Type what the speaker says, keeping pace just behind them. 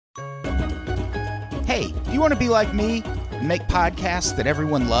Hey, do you want to be like me and make podcasts that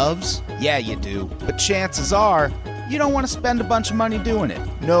everyone loves? Yeah, you do. But chances are, you don't want to spend a bunch of money doing it.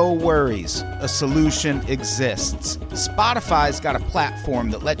 No worries. A solution exists. Spotify's got a platform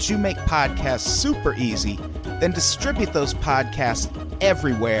that lets you make podcasts super easy, then distribute those podcasts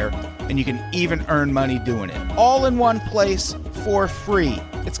everywhere, and you can even earn money doing it. All in one place for free.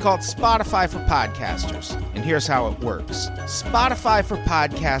 It's called Spotify for Podcasters, and here's how it works. Spotify for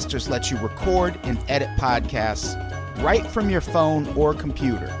Podcasters lets you record and edit podcasts right from your phone or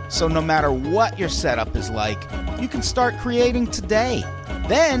computer. So no matter what your setup is like, you can start creating today.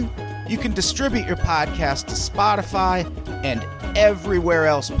 Then you can distribute your podcast to Spotify and everywhere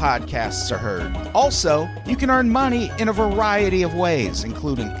else podcasts are heard. Also, you can earn money in a variety of ways,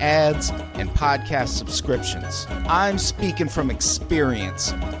 including ads and podcast subscriptions. I'm speaking from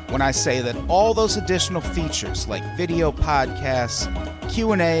experience when I say that all those additional features like video podcasts,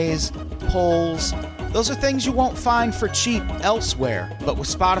 Q&As, polls, those are things you won't find for cheap elsewhere. But with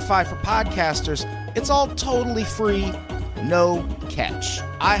Spotify for Podcasters, it's all totally free, no catch.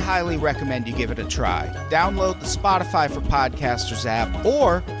 I highly recommend you give it a try. Download the Spotify for Podcasters app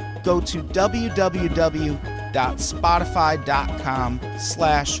or go to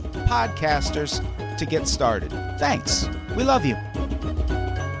www.spotify.com/podcasters to get started. Thanks. We love you.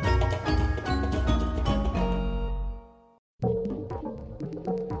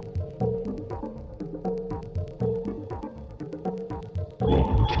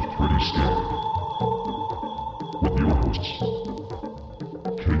 Welcome to Pretty Scary with your hosts,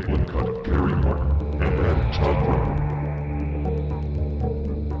 Caitlin Cutt, Gary Martin, and Todd Brown.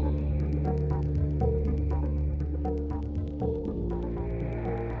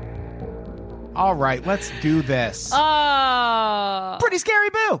 All right, let's do this. Pretty Scary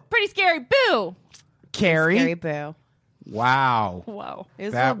Boo. Pretty Scary Boo. Carrie. Scary Boo. Wow. Whoa. It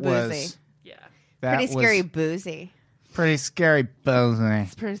was That a little boozy. was Yeah. that Pretty was scary boozy. Pretty Scary Boo.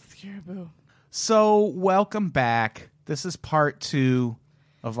 Pretty Scary Boo. So, welcome back. This is part 2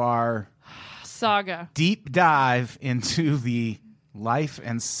 of our Saga. deep dive into the life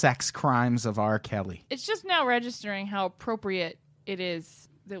and sex crimes of R. Kelly. It's just now registering how appropriate it is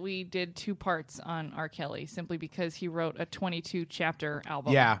that we did 2 parts on R. Kelly simply because he wrote a 22-chapter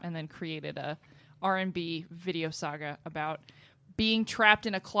album Yeah. and then created a R&B video saga about being trapped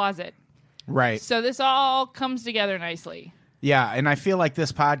in a closet. Right. So this all comes together nicely. Yeah, and I feel like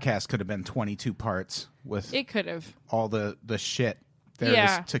this podcast could have been 22 parts with It could have. all the shit there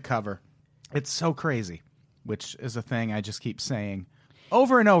Yeah. is to cover. It's so crazy, which is a thing I just keep saying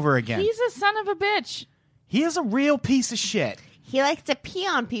over and over again. He's a son of a bitch. He is a real piece of shit. He likes to pee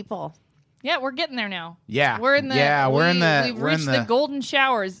on people. Yeah, we're getting there now. Yeah. We're in the we've we're in reached the golden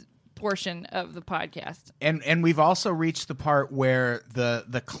showers portion of the podcast. And we've also reached the part where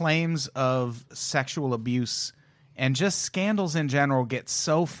the claims of sexual abuse and just scandals in general get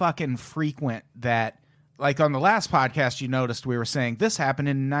so fucking frequent that, like on the last podcast, you noticed we were saying this happened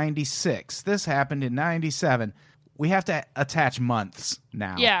in 96, this happened in 97. We have to attach months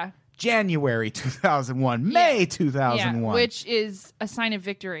now. Yeah. January 2001, May 2001. Yeah, which is a sign of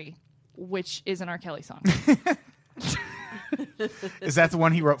victory, which is an R. Kelly song. Is that the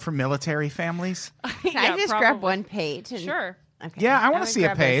one he wrote for military families? Can I just grab one page? And... Sure. Okay. Yeah, I want I'm to see a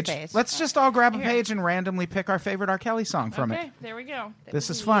gonna grab page. this Let's just all grab a Here. page and randomly pick our favorite R. Kelly song from Okay, it. there we go. that This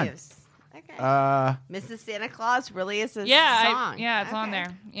we is can fun. use. Okay. Mrs. Mrs. Santa Claus really is a Yeah, song. it's on Okay.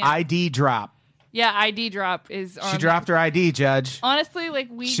 there. Yeah. ID drop. Yeah, ID drop is on She dropped her ID, Judge. Honestly, like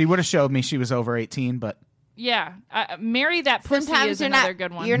She would have showed me she was over 18, but yeah, Marry That Pussy Sometimes is you're another not-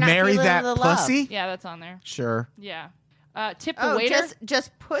 good one. you're not marry feeling that the love. pussy? Yeah, that's on there. Sure. Yeah. Tip the Oh, waiter.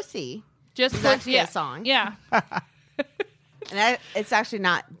 just pussy. Just It's actually yeah. a song. Yeah. And it's actually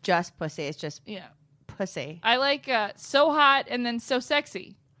not just pussy. It's just Yeah. pussy. I like So Hot and then So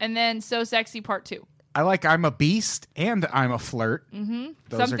Sexy. And then So Sexy Part 2. I like I'm a beast and I'm a flirt. Mm-hmm.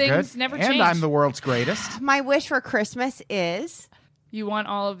 Those Some are things good. never and change. I'm the world's greatest. My wish for Christmas is You want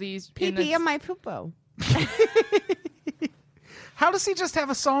all of these pee pee in my poopo. How does he just have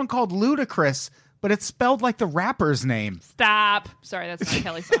a song called Ludacris, but it's spelled like the rapper's name? Stop. Sorry, that's not a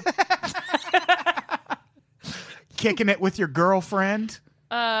Kelly song. Kicking it with your girlfriend?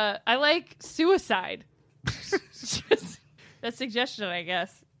 I like Suicide. Just a suggestion, I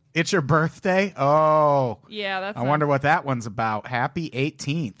guess. It's your birthday? Oh. Yeah, that's I wonder what that one's about. Happy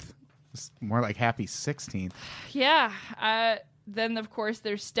 18th. It's more like happy 16th. Yeah. Then, of course,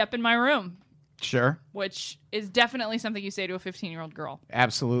 there's Step in My Room, Sure. which is definitely something you say to a 15-year-old girl.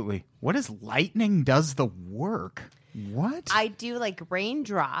 Absolutely. What is lightning does the work? What? I do like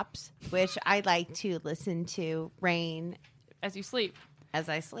raindrops, which I like to listen to rain. As you sleep. as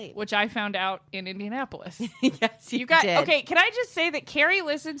I sleep. which I found out in Indianapolis. Yes, You got did. okay. Can I just say that Carrie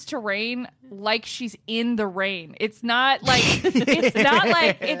listens to rain like she's in the rain? It's not like it's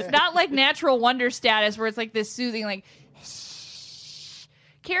not like Natural Wonder status where it's like this soothing like.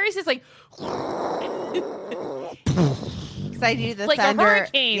 Carrie's just like. Because I do the Like a thunder.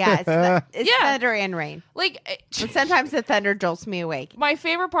 hurricane. Yeah, it's Yeah. thunder and rain. Like But sometimes the thunder jolts me awake. my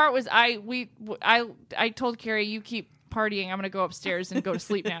favorite part was I told Carrie, you keep partying, I'm gonna go upstairs and go to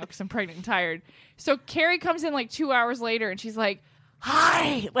sleep now because I'm pregnant and tired. So Carrie comes in like 2 hours later and she's like,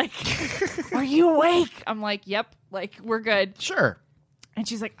 hi, like, are you awake? I'm like, yep, like we're good. Sure. And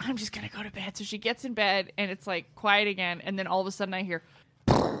she's like, I'm just gonna go to bed. So she gets in bed and it's like quiet again, and then all of a sudden I hear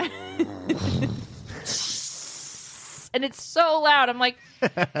and it's so loud. I'm like,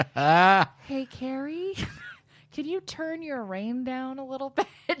 hey Carrie, can you turn your rain down a little bit?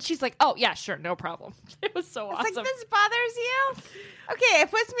 She's like, oh yeah, sure, no problem. It was so It's awesome. like, this bothers you? Okay,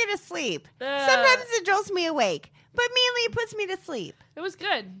 it puts me to sleep. Sometimes it jolts me awake, but mainly it puts me to sleep. It was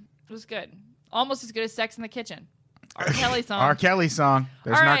good. It was good. Almost as good as Sex in the Kitchen. R. Kelly song. R. Kelly song.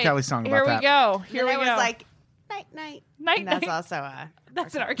 There's All an R. right, Kelly song about that. Here we go. Here Then we I go. was like, night, night. Night, And that's night. also a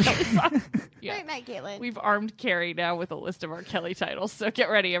That's an R. Kelly song. Yeah. night, night, Caitlin. We've armed Carrie now with a list of R. Kelly titles, so get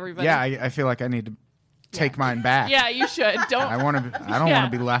ready, everybody. Yeah, I feel like I need to take mine back. Yeah, you should. Don't. I don't Yeah.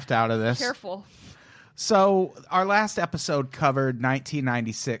 want to be left out of this. Careful. So our last episode covered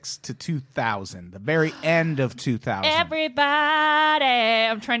 1996 to 2000, the very end of 2000. Everybody.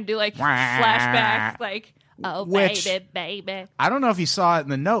 I'm trying to do like flashbacks, like, oh, Which- baby. I don't know if you saw it in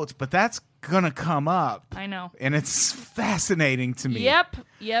the notes, but that's going to come up. I know. And it's fascinating to me. Yep.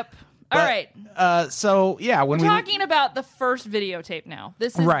 All But, right. So, yeah, when Talking about the first videotape now.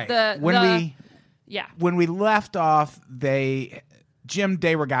 This is Right. Yeah. When we left off, Jim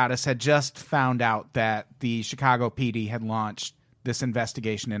DeRogatis had just found out that the Chicago PD had launched this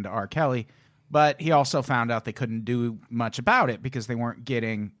investigation into R. Kelly, but he also found out they couldn't do much about it because they weren't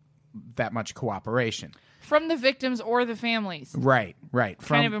getting that much cooperation. From the victims or the families. Right. From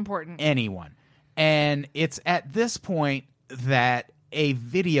Kind of important. anyone. And it's at this point that a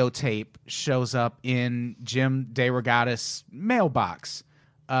videotape shows up in Jim DeRogatis' mailbox.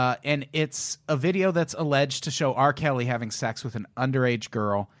 And it's a video that's alleged to show R. Kelly having sex with an underage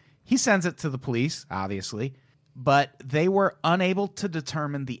girl. He sends it to the police, obviously, but they were unable to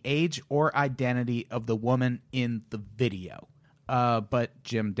determine the age or identity of the woman in the video. But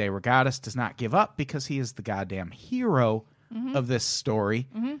Jim DeRogatis does not give up because he is the goddamn hero of this story.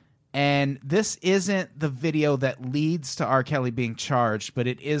 Mm-hmm. And this isn't the video that leads to R. Kelly being charged, but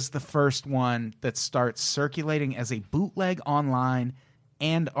it is the first one that starts circulating as a bootleg online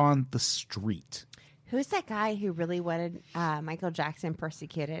and on the street. Who's that guy who really wanted Michael Jackson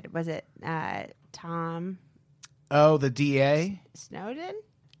persecuted? Was it Tom Oh, the DA? Snowden?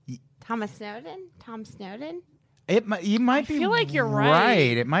 Thomas Snowden? Tom Snowden? You might be feel like you're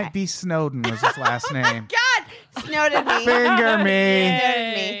right. It might be Snowden was his last name. God! Snowden me. Finger me.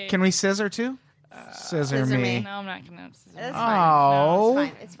 Snowden me. Can we scissor too? Scissor scissor me. me. No, I'm not going to. That's Oh.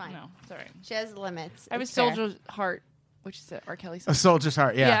 fine. It's fine. No, sorry. She has limits. I have a It's fair. soldier's heart, which is a R. Kelly A song. soldier's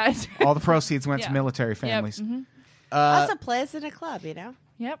heart, yeah. Yeah. All the proceeds went to Yeah. military families. Yep. Mhm. Also plays in a club, you know?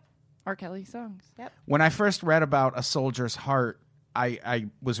 Yep. R. Kelly songs. Yep. When I first read about a soldier's heart, I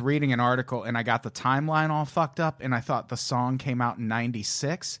was reading an article and I got the timeline all fucked up, and I thought the song came out in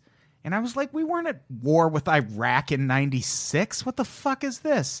 96. And I was like, we weren't at war with Iraq in 96? What the fuck is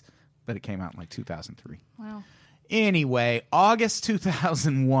this? But it came out in like 2003. Wow. Anyway, August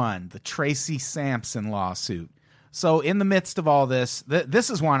 2001, the Tracy Sampson lawsuit. So in the midst of all this, this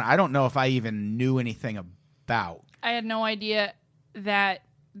is one I don't know if I even knew anything about. I had no idea that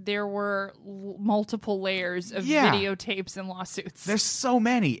there were multiple layers of Yeah. videotapes and lawsuits. There's so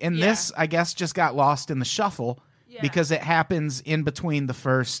many. And Yeah. this, I guess, just got lost in the shuffle because it happens in between the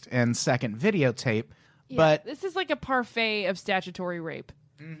first and second videotape. Yeah, But this is like a parfait of statutory rape.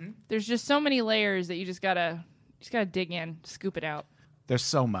 Mm-hmm. There's just so many layers that you just gotta dig in, scoop it out. there's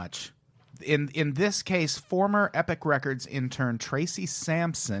so much. In this case, former Epic Records intern Tracy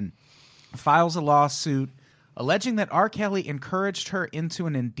Sampson files a lawsuit alleging that R. Kelly encouraged her into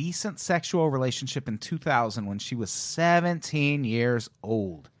an indecent sexual relationship in 2000 when she was 17 years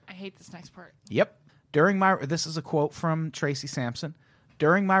old. I hate this next part. Yep. This is a quote from Tracy Sampson.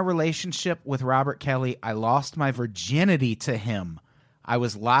 During my relationship with Robert Kelly, I lost my virginity to him. I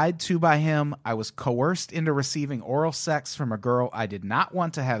was lied to by him. I was coerced into receiving oral sex from a girl I did not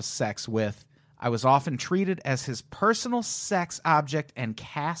want to have sex with. I was often treated as his personal sex object and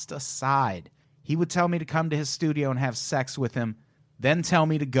cast aside. He would tell me to come to his studio and have sex with him, then tell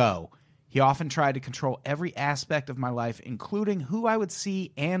me to go. He often tried to control every aspect of my life, including who I would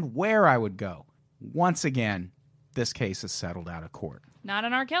see and where I would go. Once again, this case is settled out of court. Not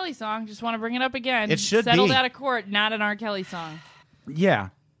an R. Kelly song. Just want to bring it up again. It should Settled be. out of court, not an R. Kelly song. Yeah,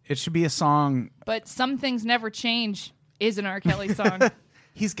 it should be a song. But Some Things Never Change is an R. Kelly song.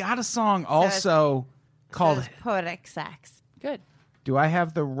 He's got a song also called... Says poetic sex. Good. Do I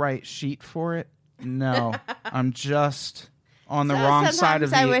have the right sheet for it? No. I'm just on the So wrong side of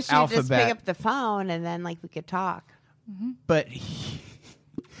the sometimes I wish alphabet. you'd just pick up the phone and then we could talk. But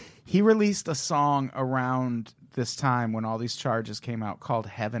he released a song around this time when all these charges came out called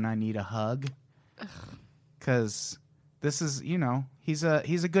Heaven, I Need a Hug. Because this is, he's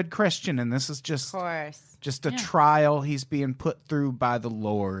a good Christian, and this is Of course. just a trial he's being put through by the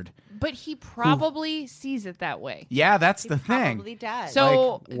Lord. But he probably sees it that way. Yeah, that's the thing. Probably does.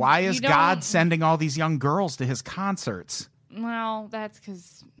 So Like, why is you God don't- sending all these young girls to his concerts? Well, that's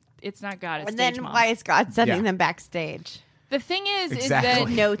because it's not God. It's and stage then mom. why is God sending Yeah. them backstage? The thing is Exactly.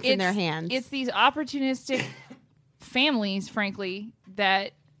 that Notes in it's- their hands. It's these opportunistic families, frankly,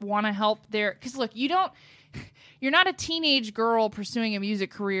 that want to help their. Because look, you're not a teenage girl pursuing a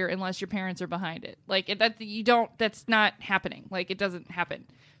music career unless your parents are behind it. Like That's not happening. Like, it doesn't happen.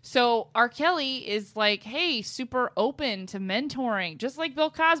 So R. Kelly is like, hey, super open to mentoring, just like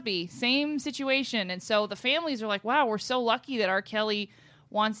Bill Cosby, same situation. And so the families are like, wow, we're so lucky that R. Kelly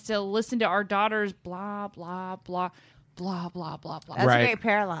wants to listen to our daughters, blah blah blah. Blah blah blah blah. That's Right. a great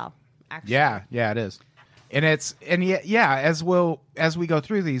parallel, actually. Yeah, it is. As we go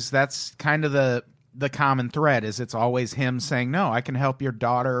through these, that's kind of the common thread is it's always him saying, no, I can help your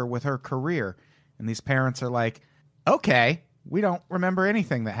daughter with her career. And these parents are like, okay, we don't remember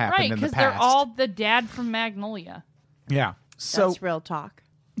anything that happened Right, in the because past. they're all the dad from Magnolia. Yeah. So That's real talk.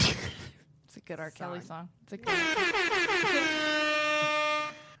 It's a good R. Kelly song. It's a good.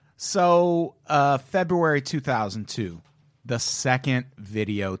 February 2002, the second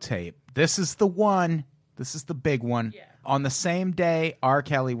videotape. This is the one. This is the big one. Yeah. On the same day, R.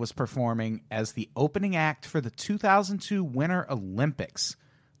 Kelly was performing as the opening act for the 2002 Winter Olympics.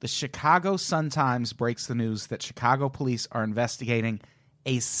 The Chicago Sun-Times breaks the news that Chicago police are investigating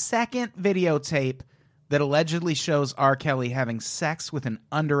a second videotape that allegedly shows R. Kelly having sex with an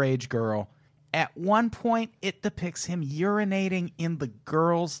underage girl. At one point, it depicts him urinating in the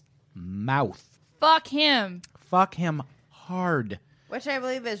girl's mouth. Fuck him. Fuck him hard. Which I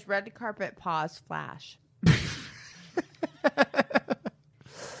believe is red carpet pause flash.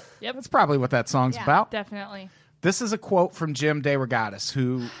 Yep. That's probably what that song's about. Definitely. This is a quote from Jim DeRogatis,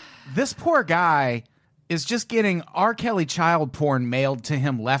 who, this poor guy is just getting R. Kelly child porn mailed to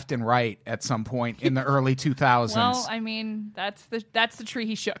him left and right at some point in the early 2000s. Well, I mean, that's the tree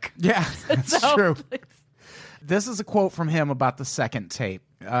he shook. Yeah, that's So, true. please. This is a quote from him about the second tape.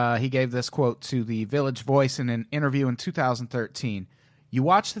 He gave this quote to the Village Voice in an interview in 2013. You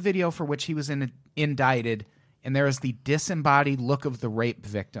watch the video for which he was indicted, and there is the disembodied look of the rape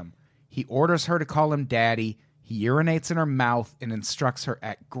victim. He orders her to call him daddy. He urinates in her mouth and instructs her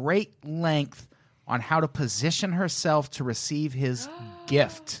at great length on how to position herself to receive his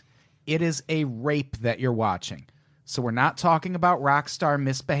gift. It is a rape that you're watching. So we're not talking about rock star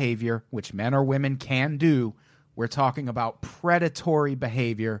misbehavior, which men or women can do. We're talking about predatory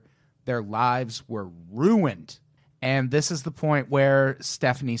behavior. Their lives were ruined. And this is the point where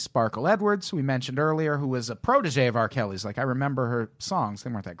Stephanie Sparkle Edwards, who we mentioned earlier, who was a protege of R. Kelly's, like I remember her songs. They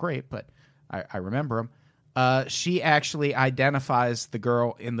weren't that great, but I remember them. She actually identifies the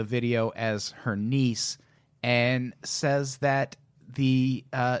girl in the video as her niece and says that she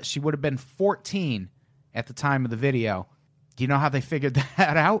would have been 14 at the time of the video. Do you know how they figured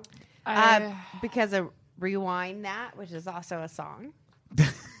that out? Because of Rewind That, which is also a song.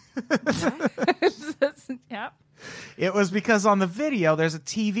 Yep. It was because on the video, there's a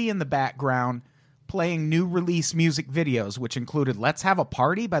TV in the background playing new release music videos, which included Let's Have a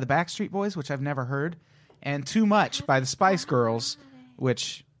Party by the Backstreet Boys, which I've never heard, and Too Much by the Spice Girls,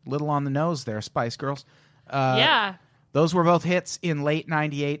 which, little on the nose there, Spice Girls. Yeah. Those were both hits in late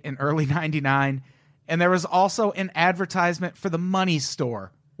 98 and early 99. And there was also an advertisement for the Money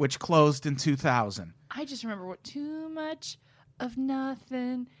Store, which closed in 2000. I just remember what too much of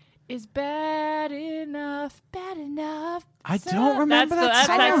nothing is bad enough. I don't remember that that's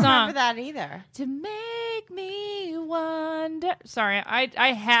song. that I don't song. remember that either. To make me wonder. Sorry,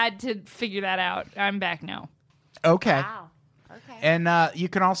 I had to figure that out. I'm back now. Okay. Wow. Okay. And you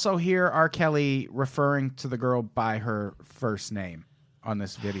can also hear R. Kelly referring to the girl by her first name on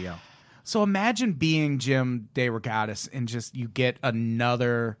this video. So imagine being Jim DeRogatis and just you get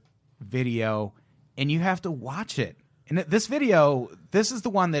another video and you have to watch it. And this video, this is the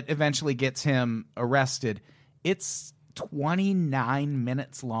one that eventually gets him arrested. It's 29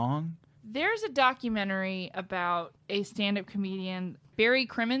 minutes long. There's a documentary about a stand-up comedian, Barry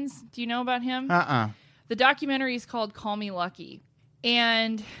Crimmins. Do you know about him? The documentary is called Call Me Lucky.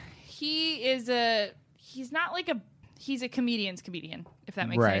 And he's a comedian's comedian, if that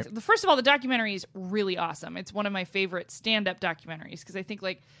makes sense. First of all, the documentary is really awesome. It's one of my favorite stand-up documentaries because I think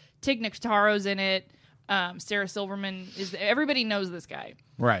like Tig Notaro's in it. Sarah Silverman everybody knows this guy.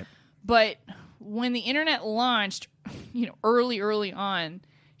 Right. But when the internet launched, early on,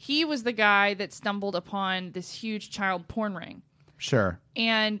 he was the guy that stumbled upon this huge child porn ring. Sure.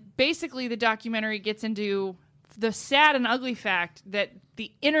 And basically the documentary gets into the sad and ugly fact that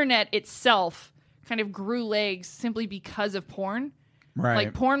the internet itself kind of grew legs simply because of porn. Right.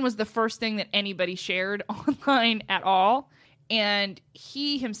 Like porn was the first thing that anybody shared online at all. And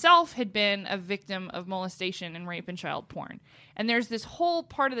he himself had been a victim of molestation and rape and child porn. And there's this whole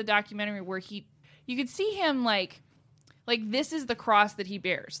part of the documentary where you could see him like this is the cross that he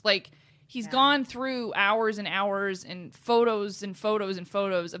bears. Like he's gone through hours and hours and photos and photos and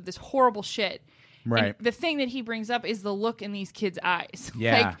photos of this horrible shit. Right. And the thing that he brings up is the look in these kids' eyes.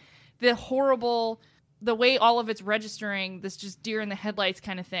 Yeah. Like the way all of it's registering, this just deer in the headlights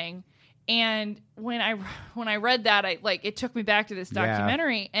kind of thing. And when I read that, it took me back to this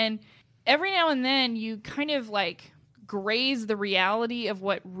documentary. And every now and then you kind of like graze the reality of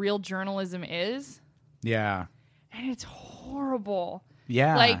what real journalism is. Yeah. And it's horrible.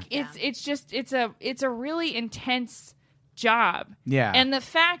 Yeah. Like it's a really intense job. Yeah. And the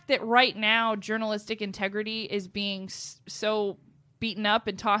fact that right now journalistic integrity is being so beaten up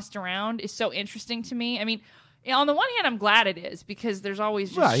and tossed around is so interesting to me. I mean, on the one hand, I'm glad it is because there's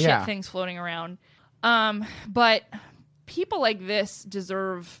always just shit things floating around. But people like this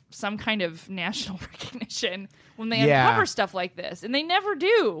deserve some kind of national recognition when they uncover stuff like this, and they never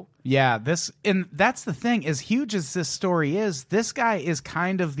do. Yeah, and that's the thing. As huge as this story is, this guy is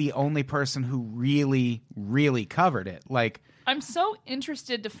kind of the only person who really, really covered it. Like, I'm so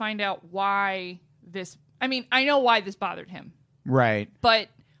interested to find out why this. I mean, I know why this bothered him, right? But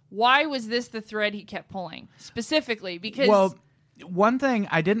why was this the thread he kept pulling specifically? Because one thing,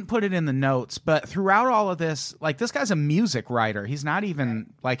 I didn't put it in the notes, but throughout all of this, like this guy's a music writer. He's not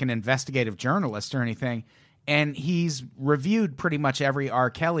even like an investigative journalist or anything. And he's reviewed pretty much every R.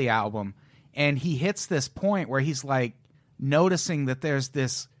 Kelly album. And he hits this point where he's like noticing that there's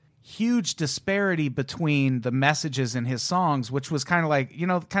this huge disparity between the messages in his songs, which was kind of like,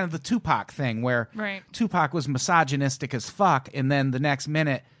 kind of the Tupac thing where Tupac was misogynistic as fuck. And then the next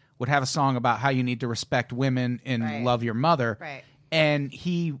minute would have a song about how you need to respect women and love your mother. Right. And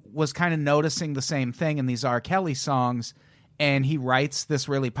he was kind of noticing the same thing in these R. Kelly songs. And he writes this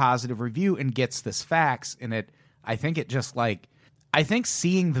really positive review and gets this fax. And I think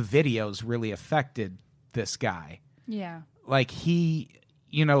seeing the videos really affected this guy. Yeah. Like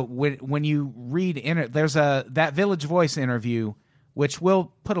when you read there's that Village Voice interview, which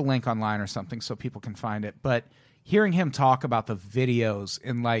we'll put a link online or something so people can find it. But hearing him talk about the videos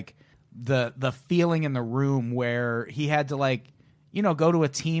and like the feeling in the room where he had to go to a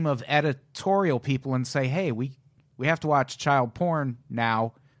team of editorial people and say, hey, we have to watch child porn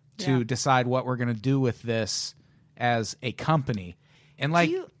now to decide what we're going to do with this as a company. And like,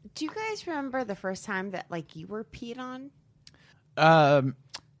 do you guys remember the first time that you were peed on?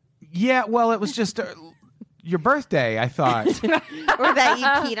 Yeah, well, it was just your birthday, I thought. Or that you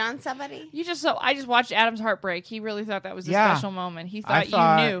peed on somebody? I just watched Adam's Heartbreak. He really thought that was a special moment. He thought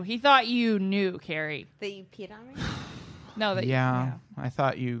you knew. He thought you knew, Carrie. That you peed on me? No, I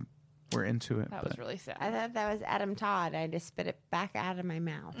thought you were into it. That was really sad. I thought that was Adam Todd. I just spit it back out of my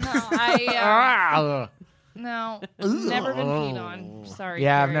mouth. No, no, never been peed on. Sorry.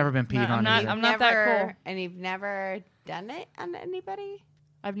 Yeah, Carrie. I've never been peed on. I'm not that cool. And you've never done it on anybody?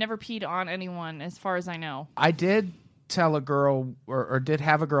 I've never peed on anyone, as far as I know. I did tell a girl, or did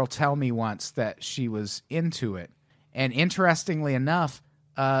have a girl tell me once that she was into it. And interestingly enough,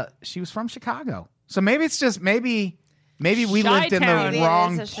 she was from Chicago. So maybe it's just, maybe we lived in the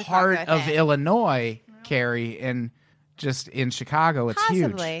wrong part of Illinois, Carrie, and just in Chicago, it's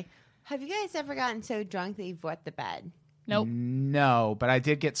Possibly. huge. Have you guys ever gotten so drunk that you've wet the bed? Nope. No, but I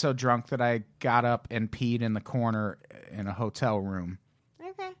did get so drunk that I got up and peed in the corner in a hotel room.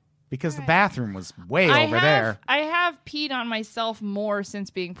 Okay. Because the bathroom was way over there. I have peed on myself more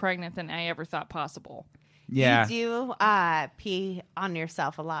since being pregnant than I ever thought possible. Yeah. You do pee on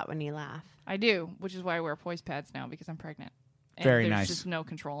yourself a lot when you laugh. I do, which is why I wear poise pads now because I'm pregnant. And Very there's nice. There's just no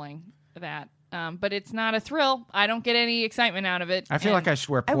controlling that. But it's not a thrill. I don't get any excitement out of it. I feel like I should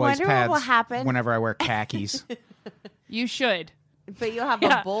wear poise what will pads happen. whenever I wear khakis. You should. But you'll have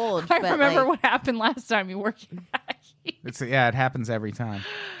a bulge. I but remember like, what happened last time you wore khakis. It happens every time.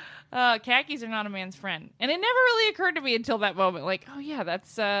 Khakis are not a man's friend. And it never really occurred to me until that moment. Like, oh, yeah,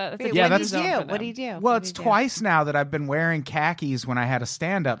 that's a Wait, Yeah, what that's- do you do? zone for What do them. you do? Well, What it's do you do? twice now that I've been wearing khakis when I had a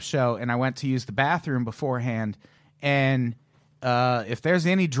stand-up show and I went to use the bathroom beforehand. And if there's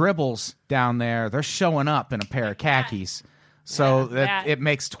any dribbles down there, they're showing up in a pair of khakis. So that it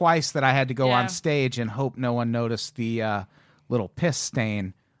makes twice that I had to go on stage and hope no one noticed the little piss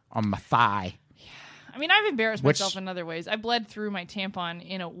stain on my thigh. I mean, I've embarrassed myself in other ways. I bled through my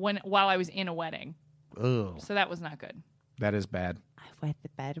tampon while I was in a wedding. Ugh, So that was not good. that is bad. I wet the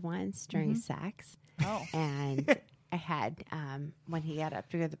bed once during sex. Oh. And I had, when he got up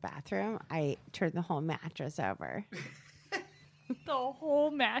to go to the bathroom, I turned the whole mattress over. The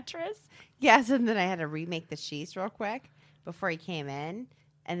whole mattress? Yes, and then I had to remake the sheets real quick before he came in.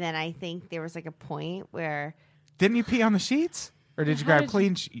 And then I think there was like a point where... Didn't you pee on the sheets? Or did you How grab did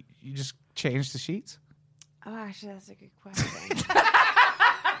clean? You just changed the sheets? Oh, actually, that's a good question.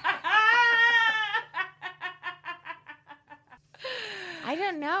 I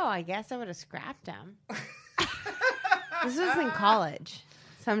don't know. I guess I would have scrapped him. This was in college.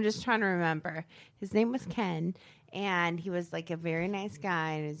 So I'm just trying to remember. His name was Ken, and he was like a very nice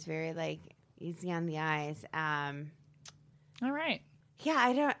guy, and he was very like easy on the eyes. All right.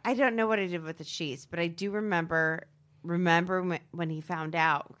 Yeah, I don't know what I did with the sheets, but I do remember when he found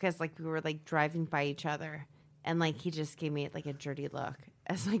out, because like we were like driving by each other, and like he just gave me like a dirty look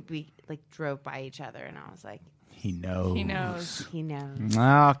as like we like drove by each other, and I was like, He knows. He knows. he knows.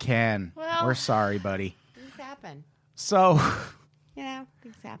 Oh, Ken. Well- We're sorry, buddy. Things happen. So, You know,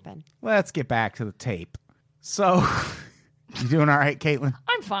 things happen. let's get back to the tape. So, you doing all right, Caitlin?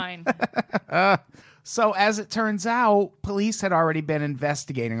 I'm fine. So, as it turns out, police had already been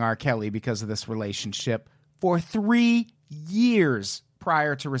investigating R. Kelly because of this relationship for 3 years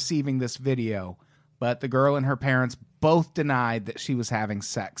prior to receiving this video. But the girl and her parents both denied that she was having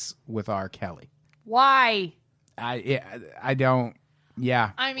sex with R. Kelly. Why? I don't.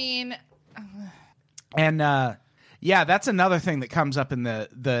 Yeah. I mean, And yeah, that's another thing that comes up in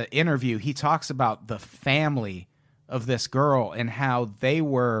the interview. He talks about the family of this girl and how they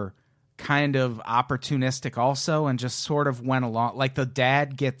were kind of opportunistic also and just sort of went along. Like the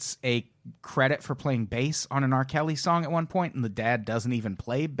dad gets a credit for playing bass on an R. Kelly song at one point, and the dad doesn't even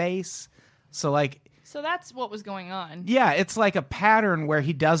play bass. So like, so that's what was going on. yeah, it's like a pattern where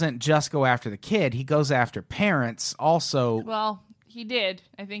he doesn't just go after the kid. He goes after parents also. Well, he did.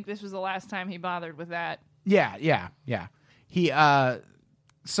 I think this was the last time he bothered with that. Yeah. He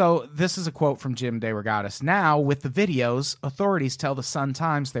so this is a quote from Jim DeRogatis. Now, with the videos, authorities tell the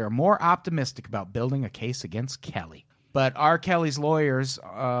Sun-Times they are more optimistic about building a case against Kelly. But R. Kelly's lawyers,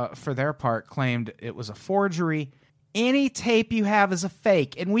 for their part, claimed it was a forgery. Any tape you have is a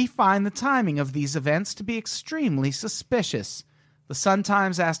fake, and we find the timing of these events to be extremely suspicious. The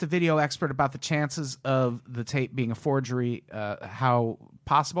Sun-Times asked a video expert about the chances of the tape being a forgery, how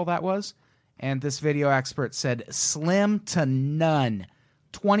possible that was. And this video expert said, slim to none.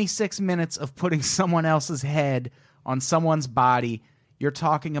 26 minutes of putting someone else's head on someone's body. You're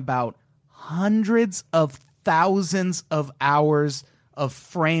talking about hundreds of thousands of hours of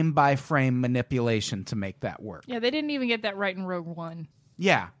frame-by-frame manipulation to make that work. Yeah, they didn't even get that right in Rogue One.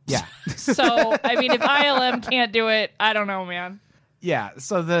 Yeah. So, I mean, if ILM can't do it, I don't know, man. Yeah,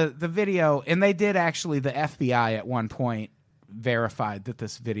 so the video, and they did actually, the FBI at one point verified that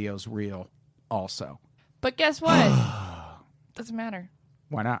this video's real also. But guess what? Doesn't matter.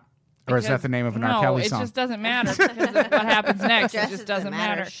 Why not? Or is that the name of an R. Kelly song? No, it just doesn't matter because of what happens next. It just doesn't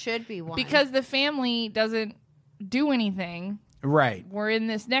matter. Should be one. Because the family doesn't do anything. Right. We're in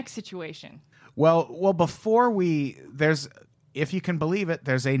this next situation. Well, before there's, if you can believe it,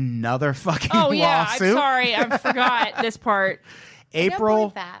 there's another fucking Oh, yeah. lawsuit. I'm sorry. I forgot this part. I don't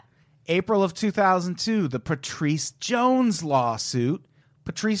believe that. April of 2002, the Patrice Jones lawsuit.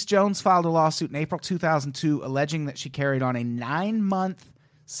 Patrice Jones filed a lawsuit in April 2002 alleging that she carried on a 9-month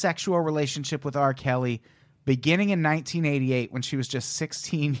sexual relationship with R. Kelly beginning in 1988 when she was just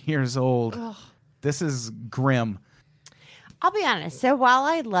 16 years old. Ugh. This is grim. I'll be honest. So while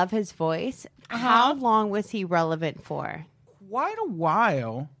I love his voice, how long was he relevant for? Quite a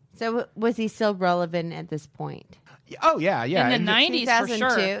while. So was he still relevant at this point? Oh, yeah. In the 90s, for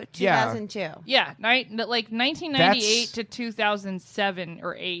sure. 2002. Yeah, like 1998 to 2007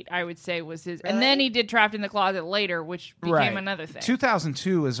 or 8, I would say was his. Really? And then he did Trapped in the Closet later, which became another thing.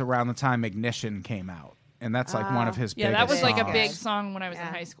 2002 is around the time Ignition came out, and that's like one of his biggest that was like a songs. big song when I was in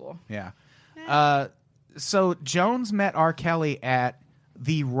high school. Yeah. So Jones met R. Kelly at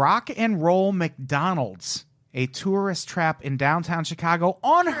the Rock and Roll McDonald's a tourist trap in downtown Chicago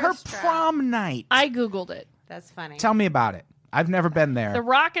on her Tourist trap. prom night. I Googled it. That's funny. Tell me about it. I've never been there. The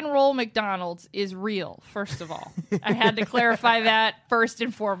Rock and Roll McDonald's is real, first of all. I had to clarify that first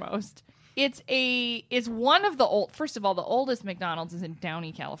and foremost. It's one of the old, first of all, the oldest McDonald's is in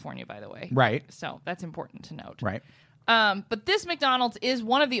Downey, California, by the way. Right. So that's important to note. Right. But this McDonald's is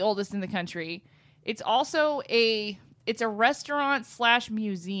one of the oldest in the country. It's also it's a restaurant /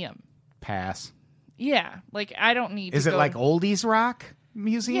 museum. Pass. Yeah. Like, I don't need Is to it go like Oldies Rock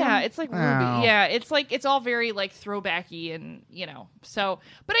Museum? Yeah, it's like Ruby. Oh. Yeah, it's all very like throwbacky and, so,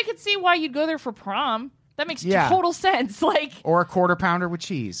 but I could see why you'd go there for prom. That makes total sense. Like, Or a quarter pounder with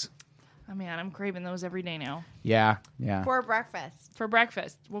cheese. oh man, I'm craving those every day now. Yeah. For breakfast. For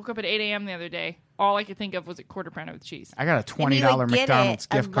breakfast. Woke up at 8 a.m. the other day. All I could think of was a quarter pounder with cheese. I got a And you $20 would get McDonald's it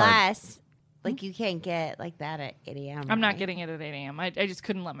gift card. unless, like, you can't get like that at 8 a.m. I'm not right? getting it at 8 a.m. I just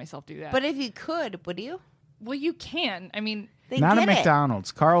couldn't let myself do that. But if you could, would you? well, you can. I mean, Then Not get a it.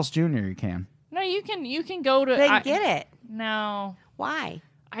 McDonald's. Carl's Jr. You can. no, you can go to. Then get it. No, Why?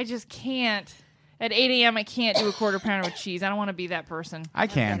 I just can't. At 8 a.m., I can't do a quarter pounder with cheese. I don't want to be that person. I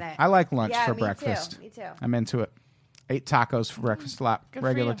can. get it. I like lunch Yeah, for me breakfast. too. Me too. I'm into it. 8 tacos for breakfast. A lot. Good for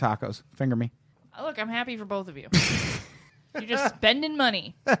Regular you. tacos. Finger me. Look, I'm happy for both of you. You're just spending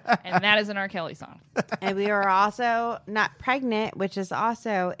money, and that is an R. Kelly song. And we were also not pregnant, which is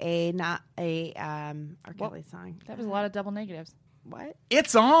also not a R. Kelly song. That was a lot of double negatives. What?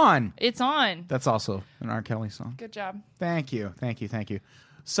 It's on. It's on. That's also an R. Kelly song. Good job. Thank you.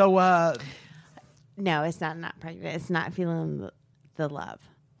 So, No, it's not pregnant. It's not feeling the love.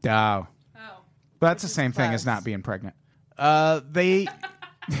 oh. Oh. But that's the same thing as close. not being pregnant. They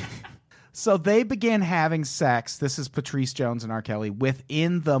So they began having sex. This is Patrice Jones and R. Kelly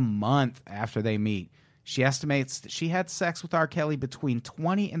within the month after they meet. She estimates that she had sex with R. Kelly between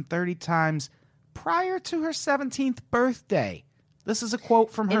 20 and 30 times prior to her 17th birthday. This is a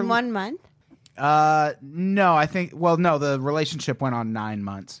quote from her. In 1 month? No, I think. Well, no, the relationship went on 9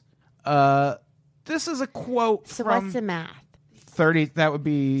 months. This is a quote So from what's the math? 30. That would So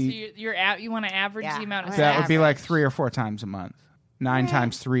be you want to average Yeah. the amount of That that sex? would be like average. 3 or 4 times a month. 9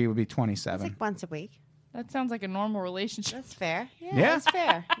 times 3 would be 27. It's like once a week. That sounds like a normal relationship. That's fair. Yeah, Yeah. that's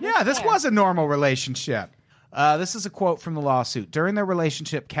fair. Yeah, That's this fair. was a normal relationship. This is a quote from the lawsuit. During their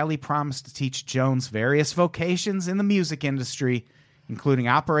relationship, Kelly promised to teach Jones various vocations in the music industry, including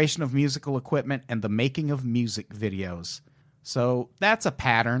operation of musical equipment and the making of music videos. So that's a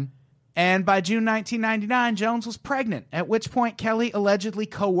pattern. And by June 1999, Jones was pregnant, at which point Kelly allegedly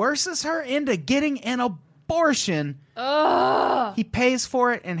coerces her into getting an abortion. Ugh. He pays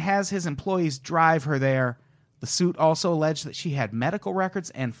for it and has his employees drive her there. The suit also alleged that she had medical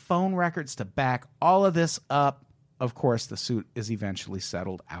records and phone records to back all of this up. Of course, the suit is eventually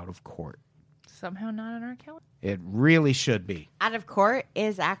settled out of court. Somehow not an R. Kelly. It really should be. Out of court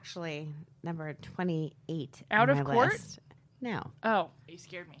is actually number 28. Out on of my court? list. No. Oh, you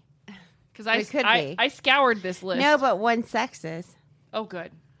scared me. Because It could be. I scoured this list. No, but one sex is. Oh,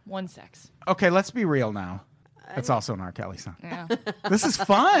 good. One sex. Okay, let's be real now. It's also an R. Kelly song. Yeah. This is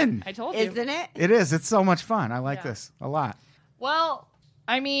fun. I told you. Isn't it? It is. It's so much fun. I like Yeah. this a lot. Well,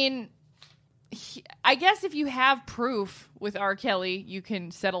 I mean, I guess if you have proof with R. Kelly, you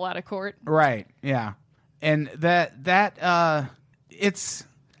can settle out of court. Right. Yeah. And it's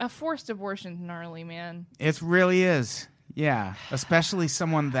A forced abortion's gnarly, man. it really is. Yeah. Especially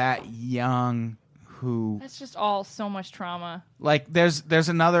someone that young who That's just all so much trauma. like there's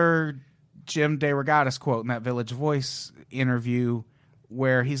another Jim DeRogatis quote in that Village Voice interview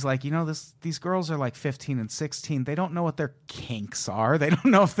where he's like, these girls are like 15 and 16. They don't know what their kinks are. They don't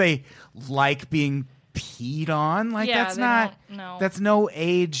know if they like being peed on. Like Yeah, that's they not don't know. that's no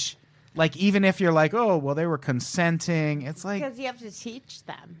age. Like even if you're like, oh, well, they were consenting. It's like Because you have to teach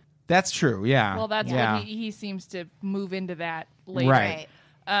them. that's true. Yeah. Well, that's yeah. what he seems to move into that later. Right.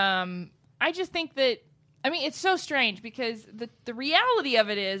 I just think that, I mean, it's so strange because the reality of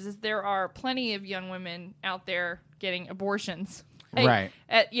it is there are plenty of young women out there getting abortions. Right.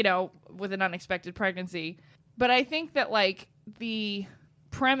 With an unexpected pregnancy. But I think that, like, the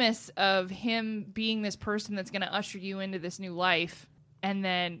premise of him being this person that's going to usher you into this new life, and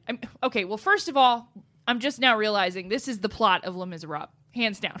then, okay, well, first of all, I'm just now realizing this is the plot of Les Miserables,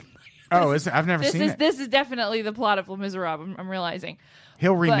 hands down. Oh, I've never seen it. This is definitely the plot of Les Miserables. I'm realizing.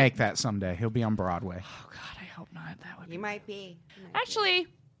 He'll remake that someday. He'll be on Broadway. Oh God, I hope not. That would be. You might be. Actually,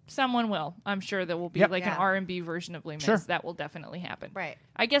 someone will. I'm sure there will be Yep. like an Yeah. R&B version of Les Mis. Sure. That will definitely happen. Right.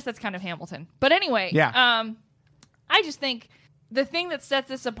 I guess that's kind of Hamilton. But anyway, Yeah. I just think the thing that sets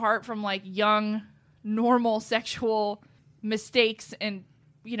this apart from like young, normal sexual mistakes and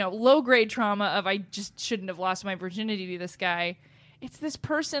low grade trauma of I just shouldn't have lost my virginity to this guy. It's this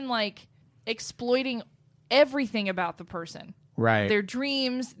person like exploiting everything about the person. Right. Their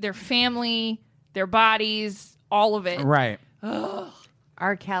dreams, their family, their bodies, all of it. Right.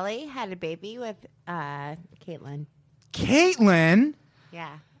 R. Kelly had a baby with Caitlyn. Caitlyn?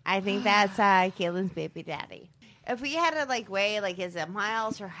 Yeah. I think that's Caitlin's baby daddy. If we had to weigh is it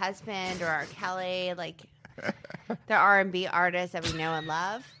Miles, her husband, or R. Kelly, the R&B artist that we know and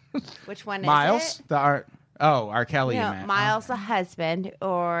love? Which one Miles? is it? R. Kelly. No, you meant. Miles, the husband,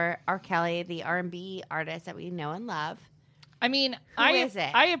 or R. Kelly, the R&B artist that we know and love. I mean, Who is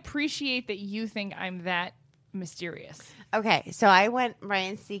it? I appreciate that you think I'm that mysterious. Okay, so I went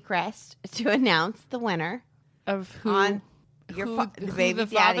Ryan Seacrest to announce the winner Of who on who the baby the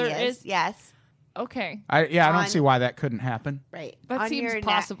daddy father is. Yes, Okay. I don't on- see why that couldn't happen. right. That On seems your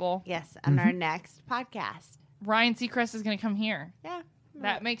possible. Yes, on our next podcast. Ryan Seacrest is going to come here. Yeah.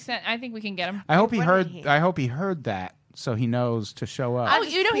 That makes sense. I think we can get him. I hope he When heard. did he? I hope he heard that, so he knows to show up. I'll Oh,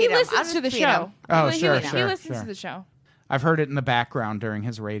 just he tweet him. I'll listens just to the tweet show. him. Oh, He sure, listens sure. to the show. I've heard it in the background during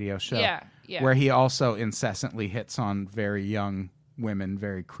his radio show. Yeah, yeah. Where he also incessantly hits on very young women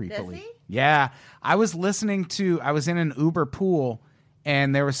very creepily. he? Yeah. I was in an Uber pool,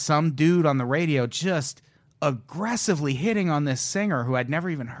 and there was some dude on the radio just aggressively hitting on this singer who I'd never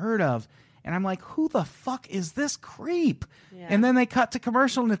even heard of. And I'm like, who the fuck is this creep? Yeah. And then they cut to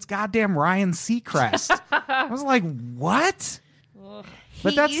commercial, and it's goddamn Ryan Seacrest. I was like, what?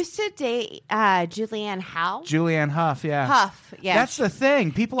 But He that's used to date Julianne Howe. Julianne Huff, yeah. Huff, yeah. That's the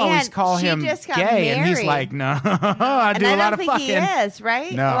thing. People always And call she him just got gay, and he's married. like, no, I do and a lot I don't of think fucking. he is,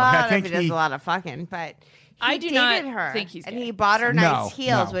 right? No, well, I I don't know think if he does he- a lot of fucking, but he I do dated not her, think he's and gay. he bought her No, nice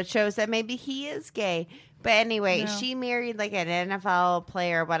heels, no. which shows that maybe he is gay. But anyway, No. she married an NFL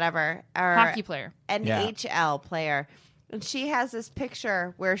player, whatever, or Hockey player. an Yeah. HL player, and she has this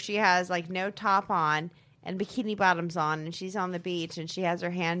picture where she has no top on and bikini bottoms on, and she's on the beach, and she has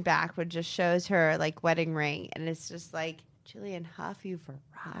her hand back, which just shows her wedding ring, and it's just Julianne Hough, you've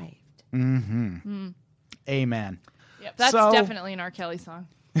arrived. Mm-hmm. Amen. Yep. That's So- definitely an R. Kelly song.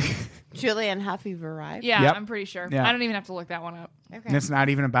 Julianne Hough, you've arrived. Yeah, Yep. I'm pretty sure. Yeah. I don't even have to look that one up. And Okay. it's not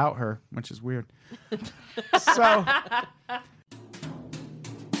even about her, which is weird. So,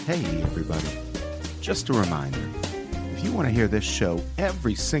 Hey, everybody. Just a reminder, if you want to hear this show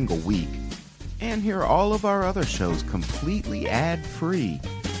every single week and hear all of our other shows completely ad-free,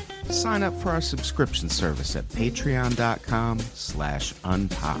 sign up for our subscription service at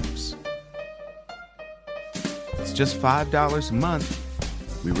patreon.com/unpops. It's just $5 a month.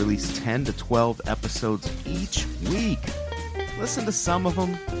 We release 10 to 12 episodes each week. Listen to some of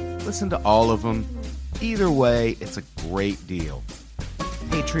them, listen to all of them. Either way, it's a great deal.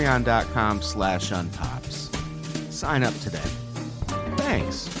 Patreon.com/unpops. Sign up today.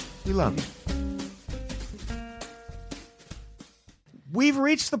 Thanks. We love you. we've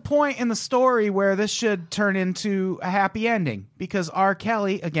reached the point in the story where this should turn into a happy ending because R.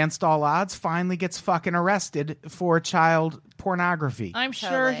 Kelly, against all odds, finally gets fucking arrested for child pornography. I'm sure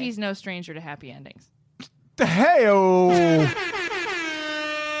Totally. he's no stranger to happy endings. Hey-oh.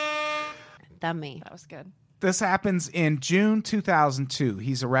 Dummy. That was good. This happens in June 2002.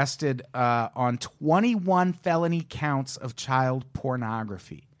 He's arrested on 21 felony counts of child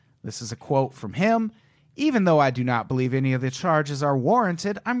pornography. This is a quote from him. Even though I do not believe any of the charges are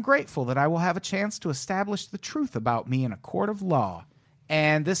warranted, I'm grateful that I will have a chance to establish the truth about me in a court of law.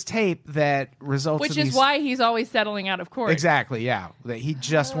 And this tape that results Which in is these... why he's always settling out of court. Exactly, yeah. That he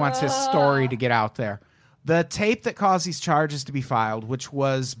just wants his story to get out there. The tape that caused these charges to be filed, which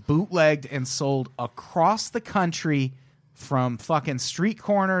was bootlegged and sold across the country from fucking street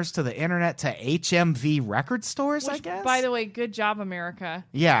corners to the internet to HMV record stores, I Which, guess? by the way, good job, America.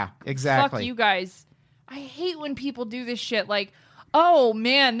 Yeah, exactly. Fuck you guys. I hate when people do this shit. Like, oh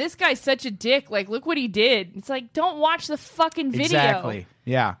man, this guy's such a dick. Like, look what he did. It's like, don't watch the fucking video. Exactly,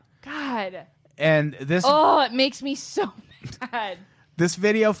 yeah. God. And this Oh, it makes me so mad. This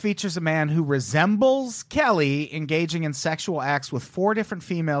video features a man who resembles Kelly engaging in sexual acts with 4 different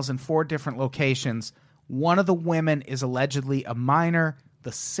females in 4 different locations. One of the women is allegedly a minor,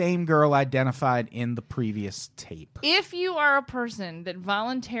 the same girl identified in the previous tape. If you are a person that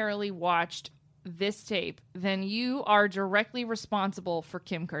voluntarily watched this tape, then you are directly responsible for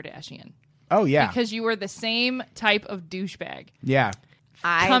Kim Kardashian. Oh, yeah. Because you are the same type of douchebag. Yeah.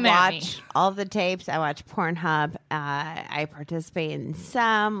 I Come at me. watch all the tapes. I watch Pornhub. I participate in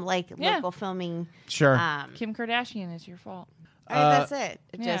some Yeah. local filming. Sure. Kim Kardashian is your fault. That's it.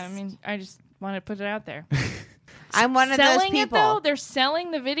 It Yeah, just, I mean, I just want to put it out there. I'm one of those selling people. it though. They're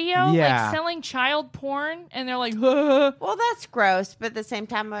selling the video, Yeah. like selling child porn, and they're like, well, that's gross. But at the same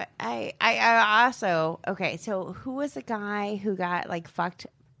time, I also So who was the guy who got like fucked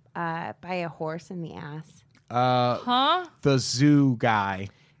by a horse in the ass? huh? The zoo guy.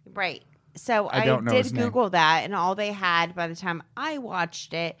 Right. So I don't know did his name. Google that, and all they had by the time I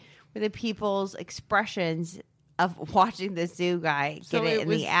watched it were the people's expressions of watching the zoo guy So get it it in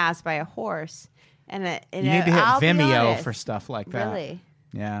was- the ass by a horse. And You need to hit I'll be Vimeo honest, for stuff like that. Really?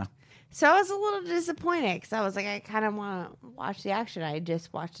 Yeah. So I was a little disappointed because I was like, I kind of want to watch the action. I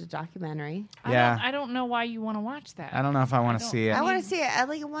just watched a documentary. Yeah. I don't know why you want to watch that. I don't know if I want to don't- see it. I want to see it. I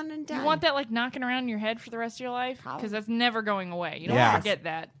like it one and done. You want that like knocking around in your head for the rest of your life? Because that's never going away. You don't Yeah. forget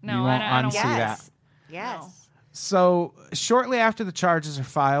that. No, You won't I don't. unsee want that. Yes. No. So, shortly after the charges are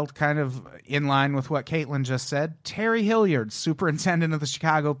filed, kind of in line with what Caitlin just said, Terry Hilliard, superintendent of the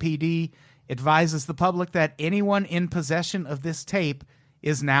Chicago PD, advises the public that anyone in possession of this tape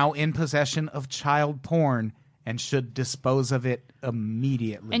is now in possession of child porn and should dispose of it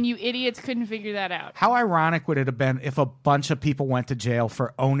immediately. And you idiots couldn't figure that out. How ironic would it have been if a bunch of people went to jail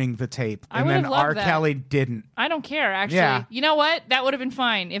for owning the tape I and would then have loved R. that. Kelly didn't? I don't care, actually. Yeah. You know what? That would have been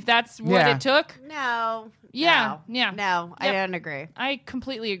fine if that's what Yeah. it took. No. Yeah, No. yeah. No, I Yep. don't agree. I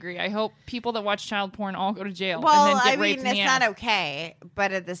completely agree. I hope people that watch child porn all go to jail Well, and then get I raped mean, in the it's ass. not okay,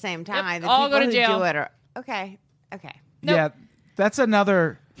 but at the same time, the all people go to who jail. do it are okay. Okay. Nope. Yeah, that's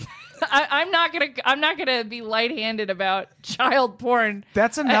another. I'm not gonna be light-handed about child porn.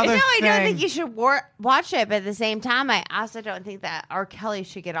 That's another No, I thing. don't think you should watch it, but at the same time, I also don't think that R. Kelly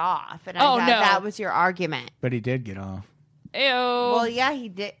should get off. And I Oh, thought no. that was your argument. But he did get off. Ew. Well, yeah, he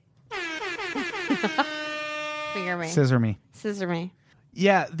did. Finger me, Scissor me. scissor me.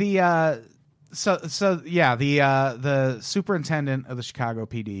 Yeah, the the superintendent of the Chicago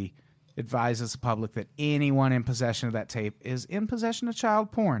PD advises the public that anyone in possession of that tape is in possession of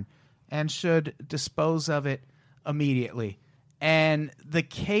child porn and should dispose of it immediately. And the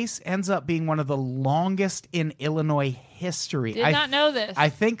case ends up being one of the longest in Illinois history. Did not know this. I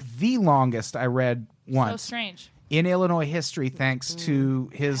think the longest I read So once strange. in Illinois history, thanks to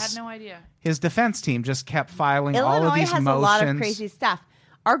Had his no idea. his defense team just kept filing all of Illinois these has motions. a lot of crazy stuff.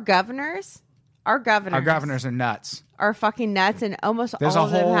 Our governors Our governors are nuts. are fucking nuts, and almost There's all a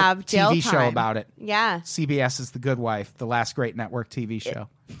of them whole have jail TV show time. about it. Yeah, CBS is The Good Wife, the last great network TV show.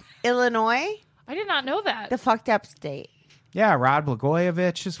 Illinois, I did not know that. the fucked up state. Yeah, Rod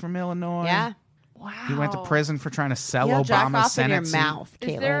Blagojevich is from Illinois. Yeah, Wow. He went to prison for trying to sell he'll jack Obama's off in your Senate seat. mouth, Is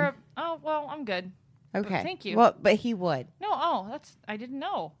Caitlin. there a... Oh, well, I'm good. Okay, Thank you. Well, but he would. No, that's... I didn't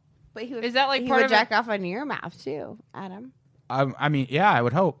know. But he would. Is that like he part would of it? jack off on your mouth too, Adam? I mean, yeah, I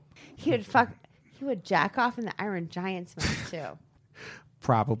would hope. He would fuck. He would jack off in the Iron Giant's mouth too.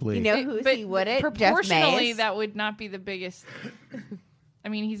 Probably. You know who But he wouldn't? Jeff proportionally, Mays. that would not be the biggest... I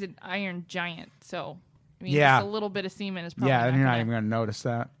mean, he's an iron giant, so... I mean, Yeah. just a little bit of semen is probably Yeah, and you're not gonna- even going to notice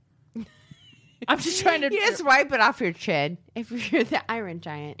that. I'm just trying to... You just wipe it off your chin if you're the Iron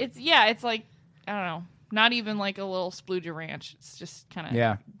Giant. It's like, I don't know, not even like a little splooge of ranch. It's just kind of...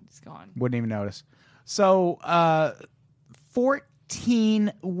 Yeah. It's gone. Wouldn't even notice. So,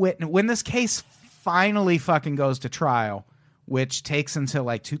 14 when this case finally fucking goes to trial, which takes until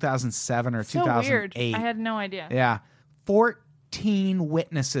like 2007 or So 2008. weird. I had no idea. Yeah. 14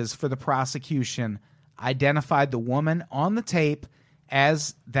 witnesses for the prosecution identified the woman on the tape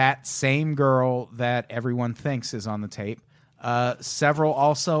as that same girl that everyone thinks is on the tape. Several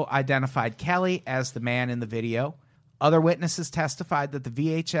also identified Kelly as the man in the video. Other witnesses testified that the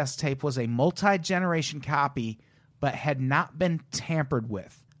VHS tape was a multi-generation copy but had not been tampered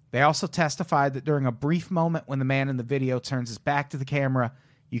with. They also testified that during a brief moment when the man in the video turns his back to the camera,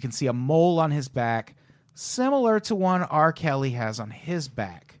 you can see a mole on his back, similar to one R. Kelly has on his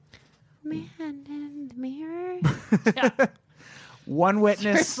back. Man in the mirror. One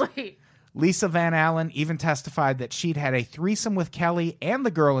witness, Seriously. Lisa Van Allen, even testified that she'd had a threesome with Kelly and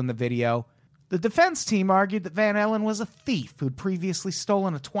the girl in the video. The defense team argued that Van Allen was a thief who'd previously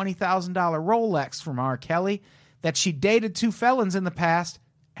stolen a $20,000 Rolex from R. Kelly, that she dated 2 felons in the past,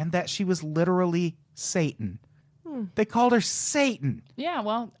 and that she was literally Satan. They called her Satan. Yeah,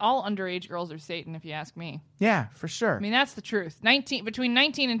 well, all underage girls are Satan, if you ask me. Yeah, for sure. I mean, that's the truth. Between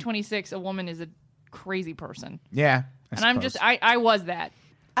 19 and 26, a woman is a crazy person. Yeah. And I'm just, I was that.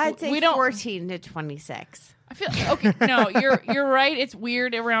 I'd say We don't- 14 to 26. I feel okay. No, you're right. It's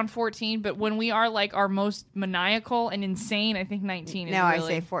weird around 14, but when we are like our most maniacal and insane, I think 19 is No,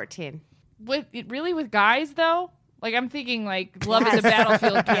 really. I say 14. With guys though. Like I'm thinking like love is a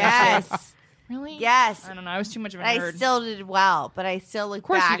battlefield. Kind of shit. Yes. Really? Yes. I don't know. I was too much of a I nerd. still did well, but I still look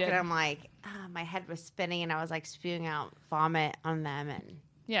course you back did. and I'm like, my head was spinning and I was like spewing out vomit on them and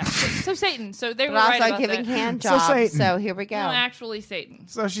Yeah. So Satan. So they but were right also about giving that. hand So jobs. Satan. So here we go. No, actually Satan.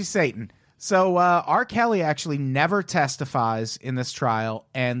 So she's Satan. So R. Kelly actually never testifies in this trial,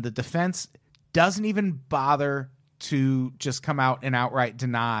 and the defense doesn't even bother to just come out and outright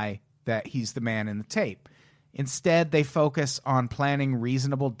deny that he's the man in the tape. Instead, they focus on planting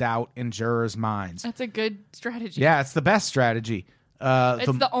reasonable doubt in jurors' minds. That's a good strategy. Yeah, it's the best strategy.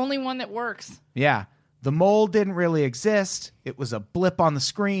 It's the only one that works. Yeah. The mole didn't really exist. It was a blip on the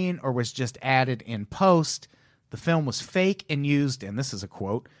screen or was just added in post. The film was fake and used, and this is a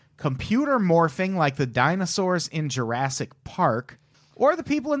quote, computer morphing like the dinosaurs in Jurassic Park, or the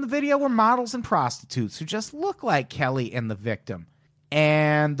people in the video were models and prostitutes who just look like Kelly and the victim.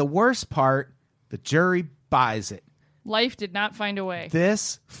 And the worst part, the jury buys it. Life did not find a way.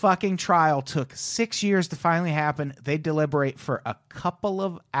 This fucking trial took 6 years to finally happen. They deliberate for a couple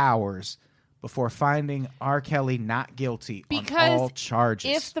of hours before finding R. Kelly not guilty on all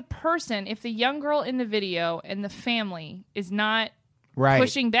charges. If the young girl in the video and the family is not right.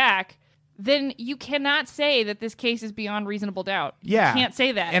 pushing back, then you cannot say that this case is beyond reasonable doubt. Yeah. You can't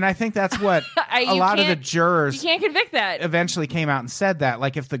say that. And I think that's what a lot of the jurors You can't convict that. eventually came out and said that.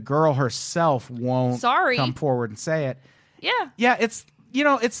 Like if the girl herself won't come forward and say it. Yeah. Yeah,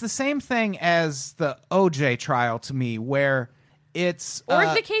 it's the same thing as the OJ trial to me where it's or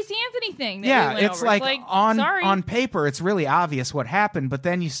the Casey Anthony thing. That yeah, we went it's over. like on paper it's really obvious what happened, but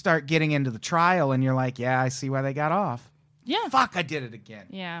then you start getting into the trial and you're like, yeah, I see why they got off. Yeah. Fuck, I did it again.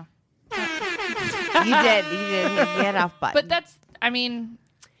 Yeah. You did hit the get off button. But that's, I mean,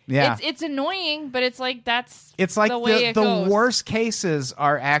 yeah, it's annoying, but it's like it's like the way it the goes. worst cases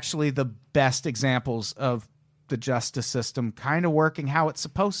are actually the best examples of the justice system kind of working how it's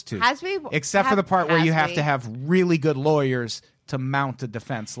supposed to. Except for the part where you have to have really good lawyers to mount a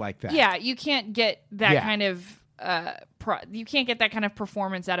defense like that. Yeah, you can't get that kind of you can't get that kind of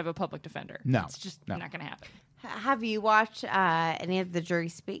performance out of a public defender. No, it's just not going to happen. Have you watched any of The Jury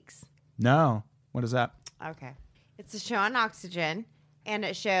Speaks? No. What is that? Okay. It's a show on Oxygen, and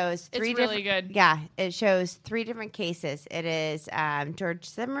it shows three It's really good. Yeah, it shows 3 different cases. It is George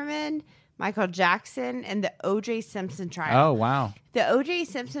Zimmerman, Michael Jackson, and the O.J. Simpson trial. Oh, wow. The O.J.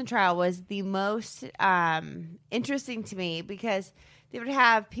 Simpson trial was the most interesting to me because they would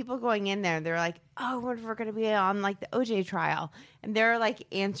have people going in there and they're like, oh, what if we're going to be on like the OJ trial? And they're like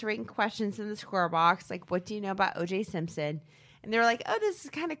answering questions in the score box. Like, what do you know about OJ Simpson? And they're like, oh, this is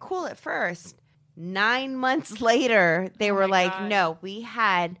kind of cool at first. 9 months later, they were like, gosh. no, we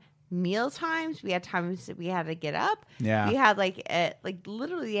had meal times. We had times that we had to get up. Yeah. We had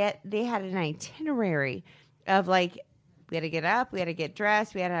literally they had an itinerary of like, we had to get up, we had to get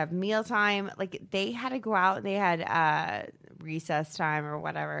dressed, we had to have meal time. Like they had to go out. They had recess time or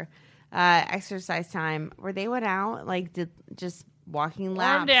whatever, exercise time, where they went out like did just walking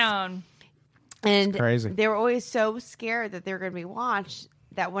laps. Arm down. And crazy. They were always so scared that they were going to be watched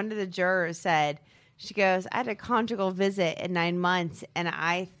that one of the jurors said, she goes, I had a conjugal visit in 9 months, and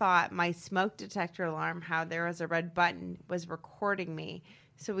I thought my smoke detector alarm, how there was a red button, was recording me.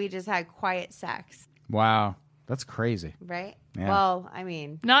 So we just had quiet sex. Wow. That's crazy. Right? Yeah. Well, I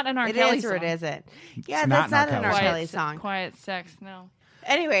mean, Not an R. it Kelly is or song. it isn't. Yeah, It's that's not not an an R. R. Kelly Kelly song. Quiet sex, no.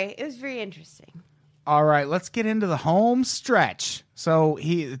 Anyway, it was very interesting. All right, let's get into the home stretch. So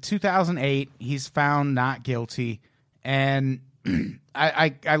 2008, he's found not guilty, and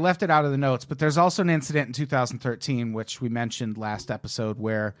I left it out of the notes, but there's also an incident in 2013, which we mentioned last episode,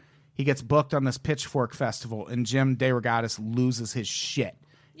 where he gets booked on this Pitchfork Festival, and Jim DeRogatis loses his shit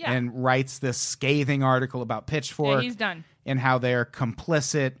and writes this scathing article about Pitchfork. Yeah, he's done. And how they're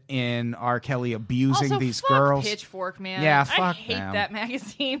complicit in R. Kelly abusing Also, these fuck girls. Pitchfork, man. Yeah, I fuck hate them. that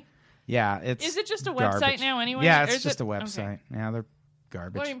magazine. Yeah, it's Is it just a garbage. website now anyway? Yeah, Or it's is just it- a website. okay. Yeah, they're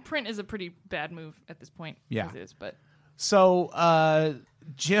garbage. Well, I mean, print is a pretty bad move at this point. Yeah. As is, but So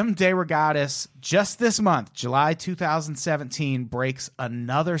Jim DeRogatis, just this month, July 2017, breaks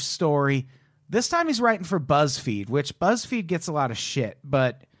another story. This time he's writing for BuzzFeed, which BuzzFeed gets a lot of shit,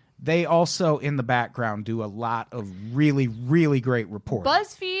 but they also, in the background, do a lot of really, really great reporting.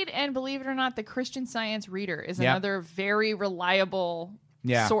 BuzzFeed and, believe it or not, the Christian Science Reader is Yep. another very reliable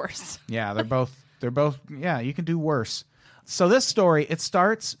source. Yeah, they're both, yeah, you can do worse. So this story, it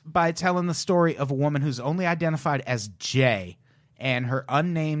starts by telling the story of a woman who's only identified as Jay and her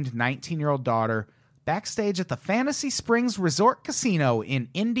unnamed 19-year-old daughter backstage at the Fantasy Springs Resort Casino in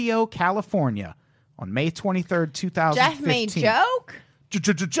Indio, California on May 23rd, 2015. Jeff made joke?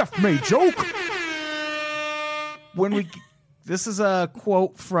 Jeff made joke. When we This is a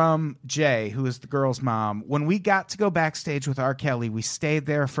quote from Jay, who is the girl's mom. When we got to go backstage with R. Kelly, we stayed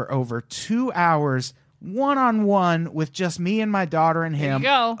there for over 2 hours, one-on-one with just me and my daughter and him.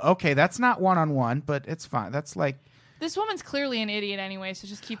 There you go. Okay, that's not one-on-one, but it's fine. That's like... This woman's clearly an idiot anyway, so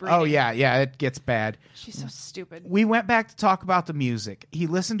just keep reading. Oh, yeah, it gets bad. She's so stupid. We went back to talk about the music. He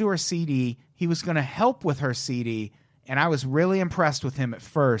listened to her CD. He was going to help with her CD, and I was really impressed with him at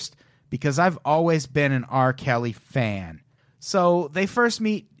first because I've always been an R. Kelly fan. So they first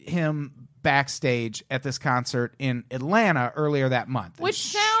meet him backstage at this concert in Atlanta earlier that month.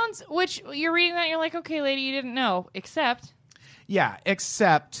 Which you're reading that, you're like, okay, lady, you didn't know, except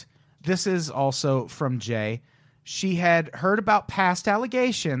this is also from Jay. She had heard about past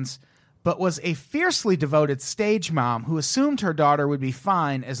allegations, but was a fiercely devoted stage mom who assumed her daughter would be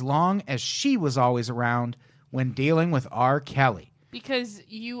fine as long as she was always around when dealing with R. Kelly. Because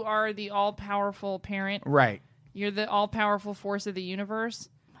you are the all-powerful parent. Right. You're the all-powerful force of the universe.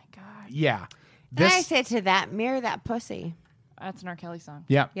 Oh, my God. Yeah. And I say to that, mirror that pussy. That's an R. Kelly song.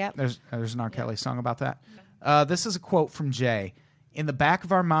 Yep. Yep. There's an R. Kelly song about that. This is a quote from Jay. In the back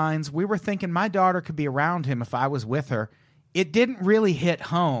of our minds, we were thinking my daughter could be around him if I was with her. It didn't really hit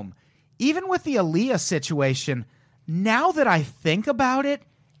home. Even with the Aaliyah situation, now that I think about it,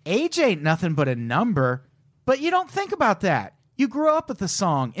 age ain't nothing but a number. But you don't think about that. You grew up with the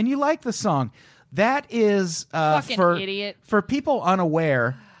song, and you like the song. That is, Fucking idiot. For people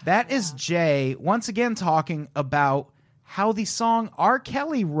unaware, that is Jay once again talking about how the song R.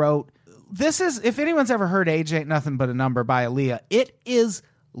 Kelly wrote. This is, if anyone's ever heard Age Ain't Nothing But a Number by Aaliyah, it is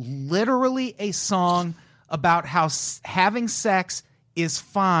literally a song about how having sex is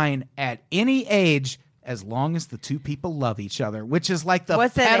fine at any age as long as the two people love each other, which is like the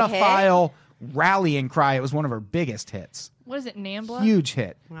pedophile rallying cry. It was one of her biggest hits. What is it, NAMBLA? Huge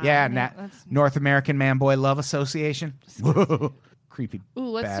hit. Wow. Yeah, North American Man Boy Love Association. Creepy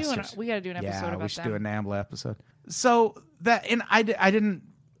Ooh, we got to do an episode about that. Yeah, we should do a NAMBLA episode. So that, and I didn't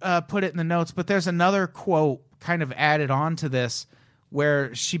put it in the notes, but there's another quote kind of added on to this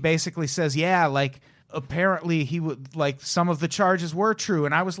where she basically says, yeah, like apparently he would, like some of the charges were true.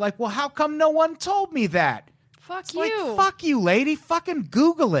 And I was like, well, how come no one told me that? Fuck Like, you. fuck you, lady. Fucking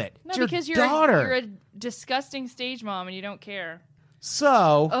Google it. No, it's your because daughter. you're a disgusting stage mom and you don't care.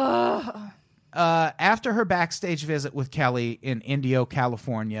 So, after her backstage visit with Kelly in Indio,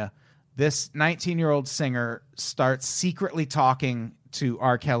 California, this 19-year-old singer starts secretly talking to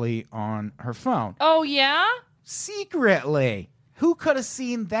R. Kelly on her phone. Oh, yeah? Secretly. Who could have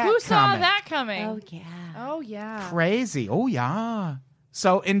seen that Who coming? saw that coming? Oh, yeah. Oh, yeah. Crazy. Oh, yeah.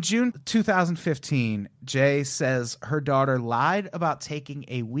 So in June 2015, Jay says her daughter lied about taking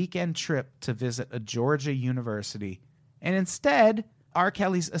a weekend trip to visit a Georgia university. And instead, R.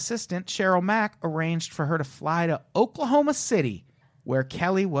 Kelly's assistant, Cheryl Mack, arranged for her to fly to Oklahoma City, where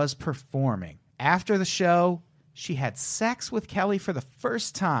Kelly was performing. After the show, she had sex with Kelly for the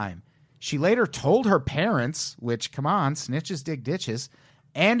first time. She later told her parents, which, come on, snitches dig ditches,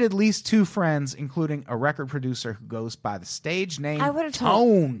 and at least two friends, including a record producer who goes by the stage name I would have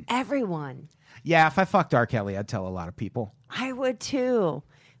Tone. told everyone. Yeah, if I fucked R. Kelly, I'd tell a lot of people. I would too.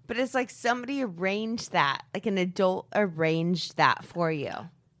 But it's like somebody arranged that, like an adult arranged that for you.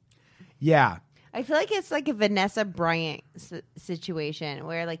 Yeah. I feel like it's like a Vanessa Bryant situation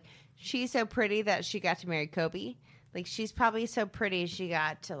where like she's so pretty that she got to marry Kobe. Like she's probably so pretty she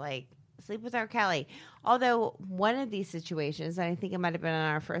got to like sleep with R. Kelly. Although one of these situations, and I think it might have been on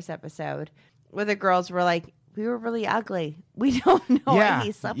our first episode, where the girls were like, we were really ugly. We don't know why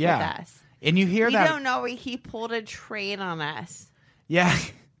he slept with us. And you hear We that. don't know why he pulled a train on us. Yeah.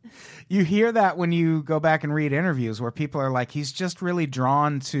 You hear that when you go back and read interviews where people are like, he's just really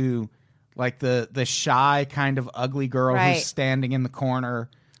drawn to like the shy kind of ugly girl who's standing in the corner,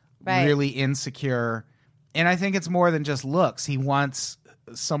 really insecure. And I think it's more than just looks. He wants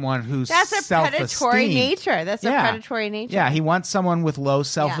someone who's That's a predatory nature. That's a predatory nature. Yeah, he wants someone with low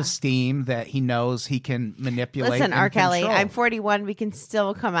self-esteem that he knows he can manipulate. Listen, and R. Kelly, control. I'm 41. We can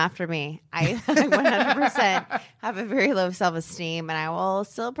still come after me. I 100% have a very low self-esteem, and I will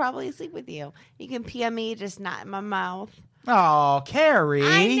still probably sleep with you. You can PM me, just not in my mouth. Oh, Carrie.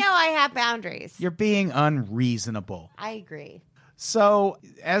 I know I have boundaries. You're being unreasonable. I agree. So,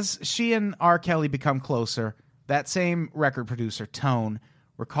 as she and R. Kelly become closer, that same record producer, Tone,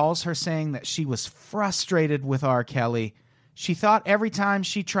 recalls her saying that she was frustrated with R. Kelly. She thought every time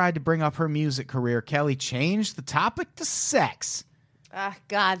she tried to bring up her music career, Kelly changed the topic to sex.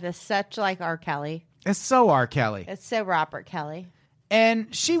 God, that's such like R. Kelly. It's so R. Kelly. It's so Robert Kelly.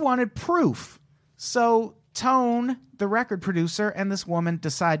 And she wanted proof. So Tone, the record producer, and this woman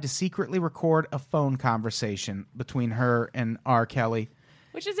decide to secretly record a phone conversation between her and R. Kelly.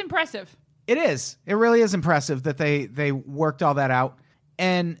 Which is impressive. It is. It really is impressive that they worked all that out.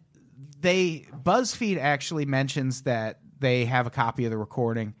 And BuzzFeed actually mentions that they have a copy of the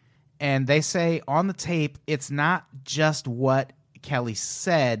recording. And they say on the tape, it's not just what Kelly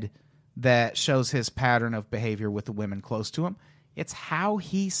said that shows his pattern of behavior with the women close to him. It's how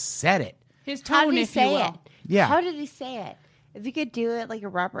he said it. His How tone, did he if you say will. it? Yeah. How did he say it? If you could do it like a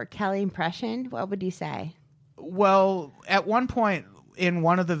Robert Kelly impression, what would you say? Well, at one point in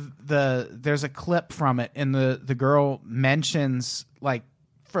one of the there's a clip from it, and the girl mentions, like,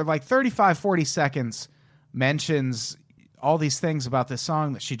 for like 35, 40 seconds, mentions all these things about this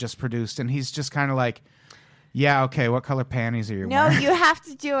song that she just produced, and he's just kind of like, yeah, okay, what color panties are you No, wearing? you have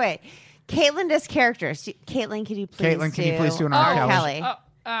to do it. Caitlin does characters. Caitlin, can you please Can you please do an R. R. Kelly? Kelly?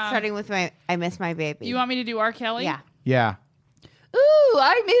 Starting with I Miss My Baby. You want me to do R. Kelly? Yeah. Yeah. Ooh,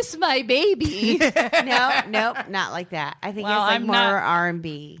 I miss my baby. Nope, not like that. I think Well, it's like I'm more not-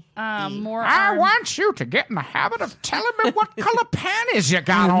 R&B. More I R- want you to get in the habit of telling me what color panties you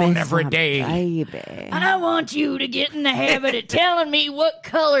got on every day. Baby. I want you to get in the habit of telling me what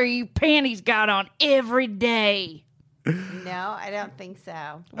color your panties got on every day. No, I don't think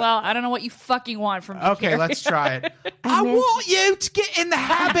so. Well, I don't know what you fucking want from me. Okay, Carrie. let's try it. I I miss- want you to get in the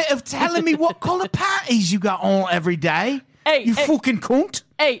habit of telling me what color panties you got on every day. Hey, you hey. fucking cunt.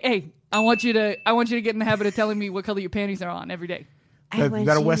 Hey, I want you to get in the habit of telling me what color your panties are on every day. I You want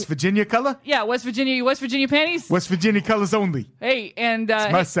got a you- West Virginia color? Yeah, West Virginia panties. West Virginia colors only. Hey, and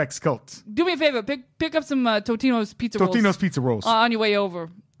It's my sex cult. do me a favor, pick up some Totino's pizza rolls Totino's Pizza Rolls. on your way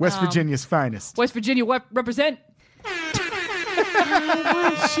over. West Virginia's finest. West Virginia represent. I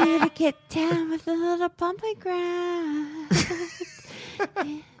want you to get down with a little bumpy grass.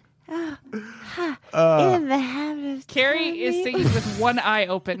 In the habit of Carrie is telling me- singing with one eye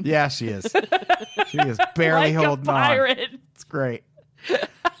open. Yeah, she is. She is barely like holding a on. pirate. It's great.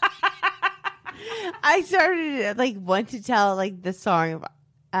 I started to want to tell the song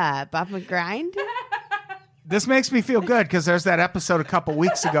of Bob McGrind. This makes me feel good because there's that episode a couple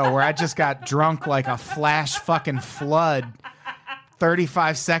weeks ago where I just got drunk like a flash fucking flood.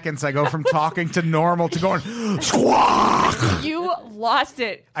 35 seconds, I go from talking to normal to going, squawk! You lost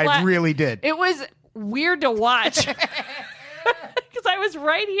it. I really did. It was weird to watch because I was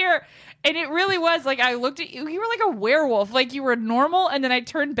right here, and it really was like I looked at you. You were like a werewolf, like you were normal, and then I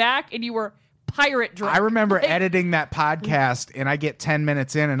turned back, and you were pirate drunk. I remember editing that podcast, and I get 10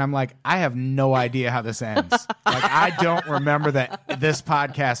 minutes in, and I'm like, I have no idea how this ends. Like, I don't remember that this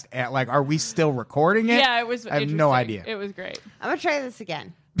podcast. Are we still recording it? Yeah, it was. I have no interesting. idea. It was great. I'm gonna try this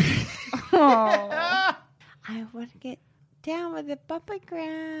again. Oh. I want to get down with the bumpy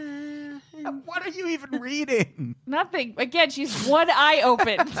grass. What are you even reading? Nothing. Again, she's one eye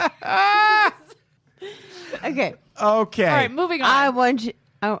open. Okay. Okay. All right, moving on. I want you.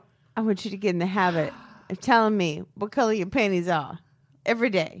 I want you to get in the habit of telling me what color your panties are every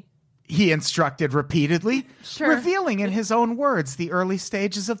day. He instructed repeatedly, Sure. revealing in his own words the early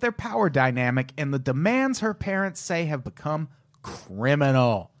stages of their power dynamic and the demands her parents say have become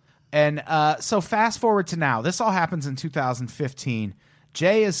criminal. And so fast forward to now. This all happens in 2015.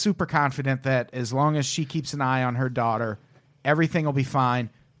 Jay is super confident that as long as she keeps an eye on her daughter, everything will be fine.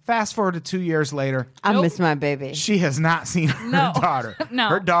 Fast forward to 2 years later. I Nope. miss my baby. She has not seen her No. daughter. No.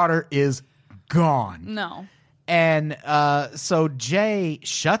 Her daughter is gone. no. And so Jay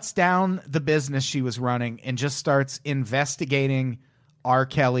shuts down the business she was running and just starts investigating R.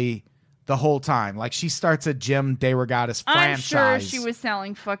 Kelly the whole time. Like, she starts a Jim DeRogatis I'm franchise. sure she was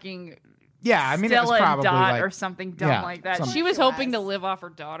selling fucking Yeah, I mean, it was Stella and probably Dot like... or something dumb yeah, like that. something. She was She hoping was. to live off her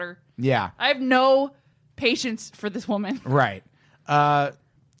daughter. Yeah, I have no patience for this woman. right.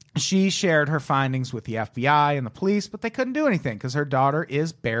 She shared her findings with the FBI and the police, but they couldn't do anything because her daughter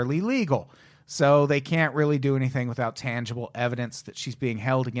is barely legal. So they can't really do anything without tangible evidence that she's being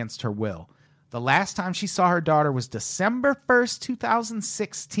held against her will. The last time she saw her daughter was December 1st,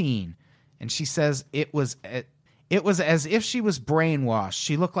 2016. And she says it was as if she was brainwashed.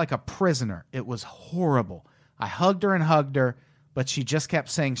 She looked like a prisoner. It was horrible. I hugged her, but she just kept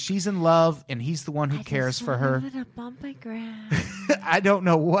saying she's in love and he's the one who cares for her. With a bumpy grass. I don't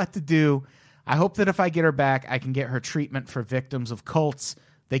know what to do. I hope that if I get her back, I can get her treatment for victims of cults.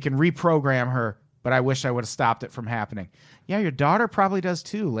 They can reprogram her, but I wish I would have stopped it from happening. Yeah, your daughter probably does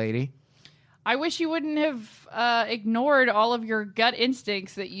too, lady. I wish you wouldn't have ignored all of your gut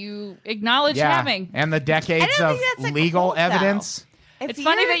instincts that you acknowledge having. And the decades I don't of think that's a legal cult, though. evidence. It's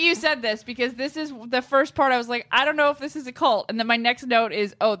funny that you said this because this is the first part I was like, I don't know if this is a cult. And then my next note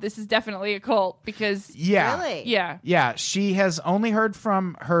is, oh, this is definitely a cult because... Yeah. Really? Yeah. Yeah, she has only heard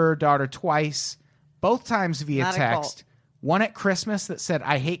from her daughter twice, both times via Not a text. cult. One at Christmas that said,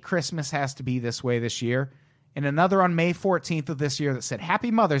 I hate Christmas, has to be this way this year. And another on May 14th of this year that said,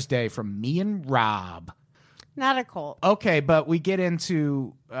 Happy Mother's Day from me and Rob. Not a cult. Okay, but we get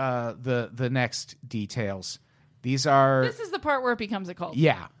into the next details. These are... This is the part where it becomes a cult.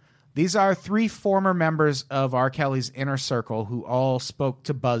 Yeah. These are 3 former members of R. Kelly's inner circle who all spoke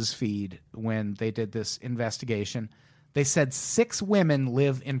to BuzzFeed when they did this investigation. They said 6 women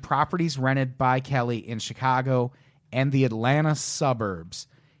live in properties rented by Kelly in Chicago and the Atlanta suburbs.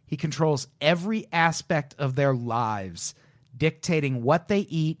 He controls every aspect of their lives, dictating what they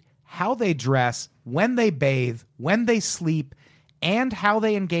eat, how they dress, when they bathe, when they sleep, and how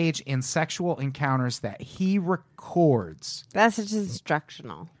they engage in sexual encounters that he records. That's just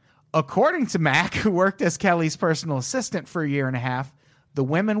instructional. According to Mac, who worked as Kelly's personal assistant for a year and a half, the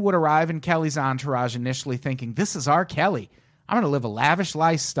women would arrive in Kelly's entourage initially thinking, this is R. Kelly. I'm going to live a lavish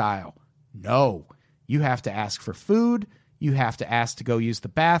lifestyle. No. You have to ask for food. You have to ask to go use the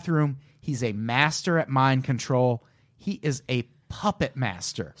bathroom. He's a master at mind control. He is a puppet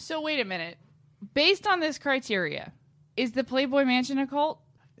master. So wait a minute. Based on this criteria, is the Playboy Mansion a cult?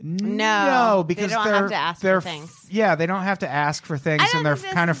 No, because they don't they're have to ask they're for things. Yeah, they don't have to ask for things, I don't and they're think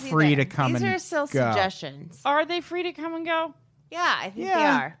this kind of is free either. to come These and are still go. suggestions. Are they free to come and go? Yeah, I think they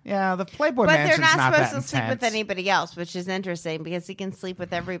Yeah, are. yeah. The Playboy But Mansion's they're not supposed that to sleep with intense. anybody else, which is interesting because he can sleep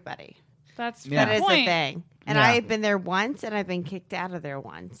with everybody. That's Yeah. That is point. the thing. And Yeah. I've been there once, and I've been kicked out of there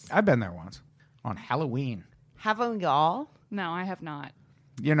once. I've been there once on Halloween. Haven't we all? No, I have not.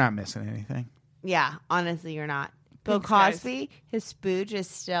 You're not missing anything. Yeah, honestly, you're not. Bill Thanks, guys. Cosby, his spooge is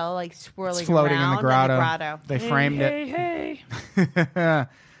still like swirling It's floating around in the grotto. grotto. They framed Hey. it.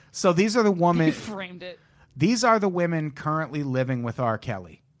 So these are the He women. framed it. These are the women currently living with R.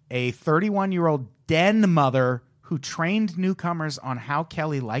 Kelly, a 31-year-old den mother who trained newcomers on how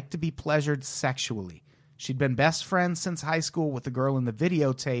Kelly liked to be pleasured sexually. She'd been best friends since high school with the girl in the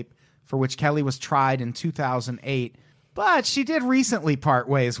videotape, for which Kelly was tried in 2008. But she did recently part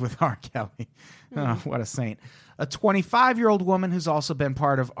ways with R. Kelly. Oh, what a saint. A 25-year-old woman who's also been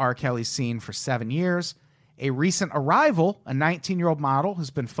part of R. Kelly's scene for 7 years. A recent arrival, a 19-year-old model who's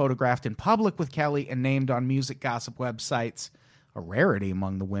been photographed in public with Kelly and named on music gossip websites, a rarity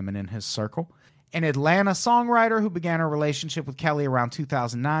among the women in his circle. An Atlanta songwriter who began her relationship with Kelly around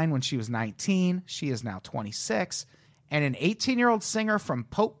 2009 when she was 19. She is now 26. And an 18-year-old singer from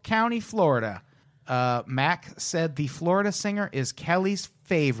Polk County, Florida. Mac said the Florida singer is Kelly's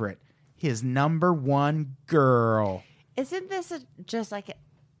favorite, his number one girl. Isn't this just like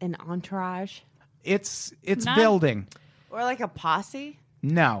an entourage It's Not- building. or like a posse?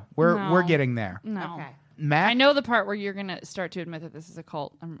 No, we're getting there. No. Okay. Mac, I know the part where you're going to start to admit that this is a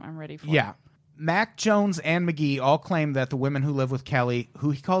cult. I'm ready for it. Yeah. Mac, Jones, and McGee all claim that the women who live with Kelly,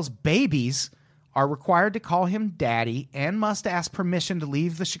 who he calls babies, are required to call him daddy and must ask permission to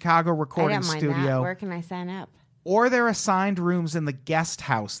leave the Chicago I recording don't mind that. studio, Where can I sign up? or they're assigned rooms in the guest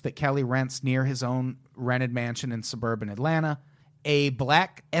house that Kelly rents near his own rented mansion in suburban Atlanta. A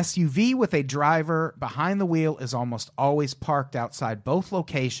black SUV with a driver behind the wheel is almost always parked outside both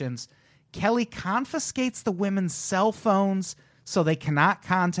locations. Kelly confiscates the women's cell phones so they cannot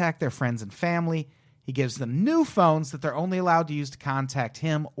contact their friends and family. He gives them new phones that they're only allowed to use to contact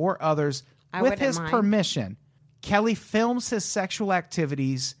him or others I with wouldn't his mind. permission. Kelly films his sexual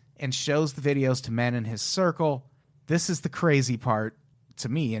activities and shows the videos to men in his circle. This is the crazy part, to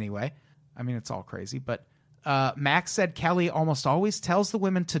me anyway. I mean, it's all crazy, but Max said Kelly almost always tells the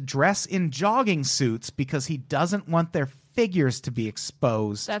women to dress in jogging suits because he doesn't want their figures to be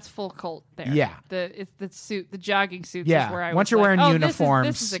exposed. That's full cult there. Yeah. It's the suit, the jogging suits Yeah, is where I once was you're like, wearing oh, uniforms,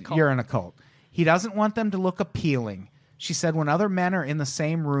 this is a cult. you're in a cult. He doesn't want them to look appealing. She said when other men are in the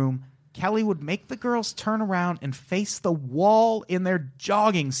same room, Kelly would make the girls turn around and face the wall in their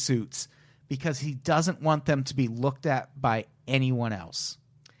jogging suits because he doesn't want them to be looked at by anyone else.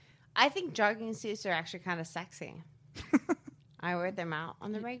 I think jogging suits are actually kind of sexy. I wear them out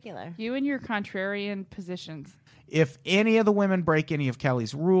on the regular. You and your contrarian positions. If any of the women break any of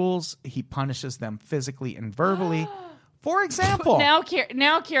Kelly's rules, he punishes them physically and verbally. For example, Now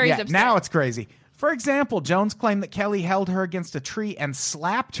Carrie's yeah, upset. now it's crazy. For example, Jones claimed that Kelly held her against a tree and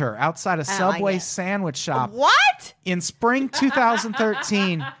slapped her outside a I don't like Subway it. sandwich shop What? in spring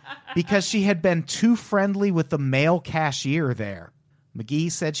 2013 because she had been too friendly with the male cashier there.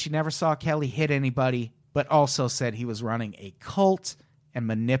 McGee said she never saw Kelly hit anybody, but also said he was running a cult and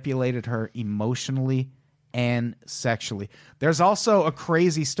manipulated her emotionally and sexually. There's also a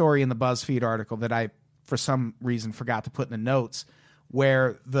crazy story in the BuzzFeed article that I, for some reason, forgot to put in the notes,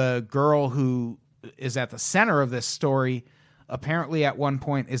 where the girl who is at the center of this story apparently at one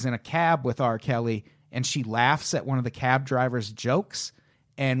point is in a cab with R. Kelly, and she laughs at one of the cab driver's jokes.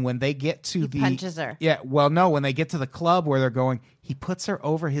 And when they get to He punches her. Yeah, well, no, when they get to the club where they're going, he puts her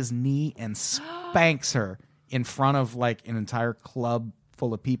over his knee and spanks her in front of like an entire club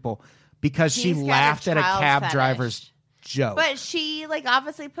full of people because she He's got a laughed at a child cab fetish. driver's joke. But she like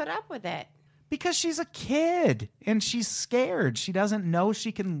obviously put up with it. Because she's a kid and she's scared. She doesn't know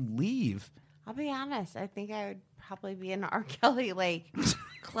she can leave. I'll be honest. I think I would probably be an R. Kelly like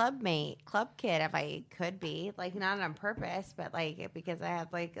club kid if I could be. Like not on purpose, but like because I had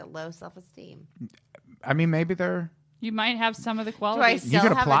like a low self-esteem. I mean, maybe they're... You might have some of the Do I qualities. still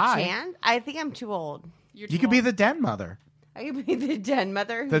could have apply. a chance? I think I'm too old. You're You too could be old. the den mother. I could be the den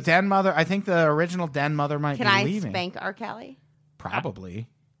mother. The den mother. I think the original den mother might Can be I leaving. spank R. Kelly? Probably.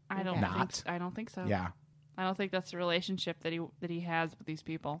 I don't Not. think. I don't think so. Yeah. I don't think that's the relationship that he has with these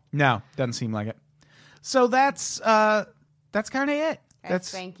people. No, doesn't seem like it. So that's kind of it. I That's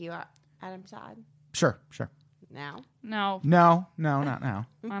spank you, Adam Todd. sure. Now, No, No, not now.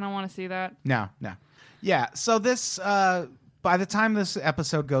 I don't want to see that. No. Yeah. So this, by the time this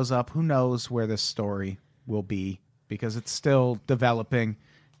episode goes up, who knows where this story will be because it's still developing,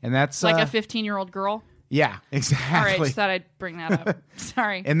 and that's Like a 15-year-old girl. yeah, exactly. All right, just thought I'd bring that up.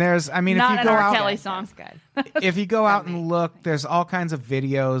 Sorry. And there's, I mean, Not if an you go R. out, Kelly song. good. if you go out and look, there's all kinds of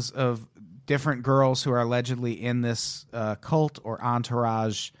videos of different girls who are allegedly in this cult or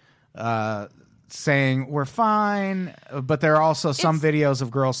entourage saying we're fine, but there are also some videos of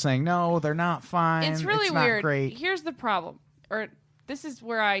girls saying no, they're not fine. It's really not weird. Great. Here's the problem, or this is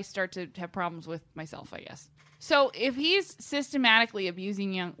where I start to have problems with myself, I guess. So if he's systematically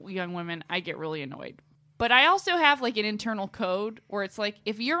abusing young women, I get really annoyed. But I also have like an internal code where it's like,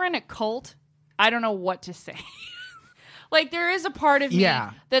 if you're in a cult, I don't know what to say. Like there is a part of me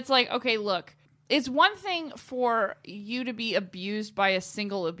that's like, okay, look, it's one thing for you to be abused by a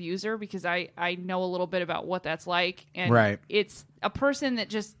single abuser because I know a little bit about what that's like. And Right. It's a person that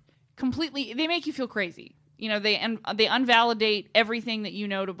just completely, they make you feel crazy. You know, they unvalidate everything that you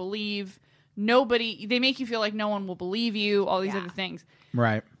know to believe. They make you feel like no one will believe you, all these other things.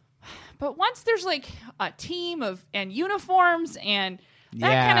 Right. But once there's like a team and uniforms and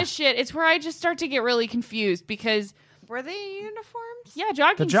that kind of shit, it's where I just start to get really confused because Were they in uniforms? yeah,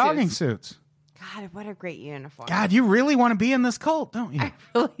 jogging The jogging suits. suits. God, what a great uniform. God, you really want to be in this cult, don't you? I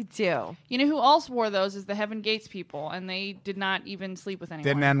really do. You know who else wore those is the Heaven Gates people, and they did not even sleep with anyone.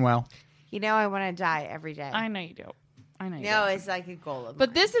 Didn't end well. You know I want to die every day. I know you do. I know you No, do. it's like a goal of But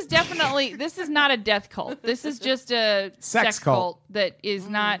mine. this is definitely this is not a death cult. This is just a sex cult that is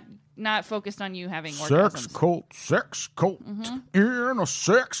not focused on you having orgasms. Sex cult, in a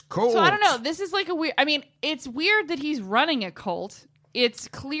sex cult. So I don't know. This is like a weird. I mean, it's weird that he's running a cult. It's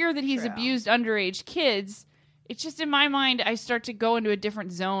clear that he's abused underage kids. It's just in my mind, I start to go into a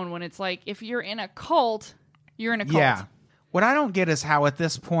different zone when it's like, if you're in a cult, you're in a cult. Yeah. What I don't get is how at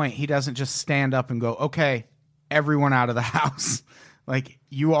this point he doesn't just stand up and go, okay, everyone out of the house. Like,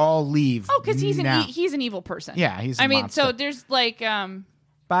 you all leave. Oh, because he's now. he's an evil person. Yeah, he's a I mean, monster. so there's like,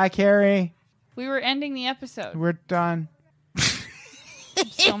 Bye, Carrie. we were ending the episode. We're done. I'm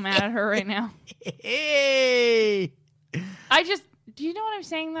so mad at her right now. Hey. Do you know what I'm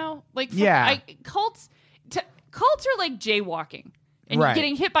saying though? Like, Yeah. cults are like jaywalking and Right. you're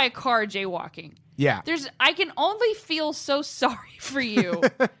getting hit by a car jaywalking. Yeah. I can only feel so sorry for you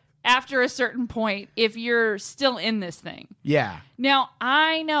after a certain point if you're still in this thing. Yeah. Now,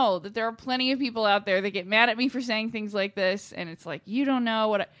 I know that there are plenty of people out there that get mad at me for saying things like this, and it's like, you don't know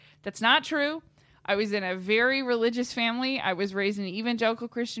what that's not true. I was in a very religious family. I was raised in an evangelical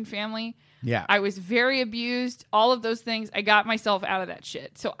Christian family. Yeah. I was very abused. All of those things. I got myself out of that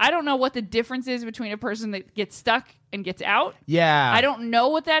shit. So I don't know what the difference is between a person that gets stuck and gets out. Yeah. I don't know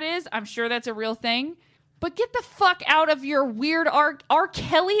what that is. I'm sure that's a real thing. But get the fuck out of your weird R.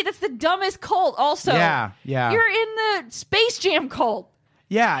 Kelly. That's the dumbest cult also. Yeah. Yeah. You're in the Space Jam cult.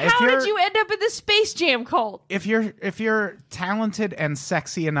 Yeah. How did you end up in the Space Jam cult? If you're talented and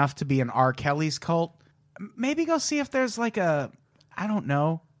sexy enough to be an R. Kelly's cult, maybe go see if there's like a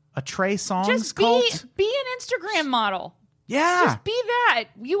Trey Songz Just cult. be an Instagram model. Yeah. Just be that.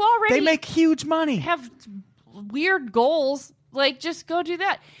 You already They make huge money. have weird goals. Like, just go do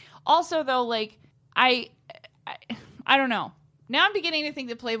that. Also, though, like, I don't know. Now I'm beginning to think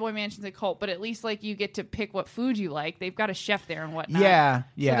that Playboy Mansion's a cult, but at least like you get to pick what food you like. They've got a chef there and whatnot. Yeah.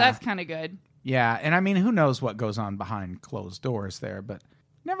 So that's kind of good. Yeah, and I mean, who knows what goes on behind closed doors there, but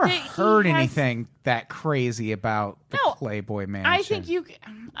Never He heard has- anything that crazy about the No, Playboy Mansion. I think you.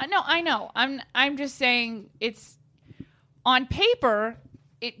 No, I know. I'm just saying it's on paper.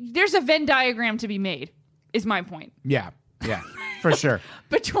 There's a Venn diagram to be made. Is my point Yeah, for sure.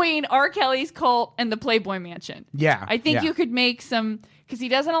 between R. Kelly's cult and the Playboy Mansion. Yeah, I think yeah. you could make some because he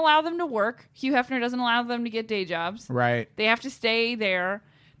doesn't allow them to work. Hugh Hefner doesn't allow them to get day jobs. Right. They have to stay there.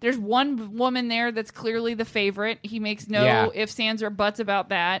 There's one woman there that's clearly the favorite. He makes no Yeah. ifs, ands, or buts about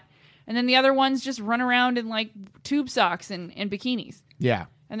that. And then the other ones just run around in like tube socks and bikinis. Yeah.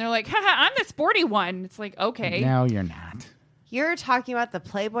 And they're like, haha, I'm the sporty one. It's like, okay. No, you're not. You're talking about the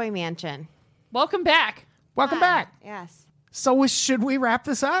Playboy Mansion. Welcome back. Welcome Hi. back. Yes. So should we wrap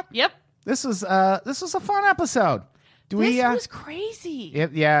this up? Yep. This was a fun episode. Do we? This was crazy.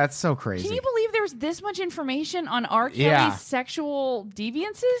 Yeah, it's so crazy. Can you believe there was this much information on R. Kelly's Yeah. sexual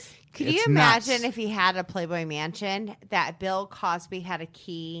deviances? Could It's you imagine nuts. if he had a Playboy Mansion that Bill Cosby had a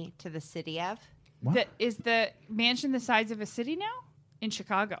key to the city of? What? Is the mansion the size of a city now? In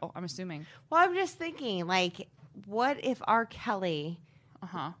Chicago, I'm assuming. Well, I'm just thinking, like, what if R. Kelly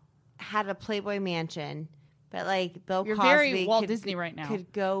Uh-huh. had a Playboy Mansion, but like Bill You're Cosby very Walt could, Disney right now.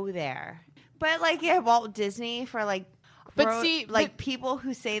 could go there. But like, yeah, Walt Disney for like, But see, like but- people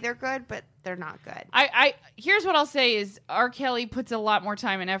who say they're good, but they're not good. I here's what I'll say is R. Kelly puts a lot more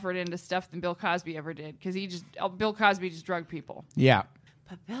time and effort into stuff than Bill Cosby ever did because Bill Cosby just drugged people. Yeah.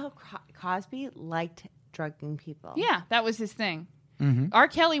 But Bill Cosby liked drugging people. Yeah, that was his thing. Mm-hmm. R.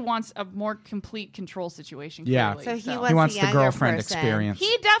 Kelly wants a more complete control situation. Yeah. Clearly, So he He wants a the younger girlfriend person. experience.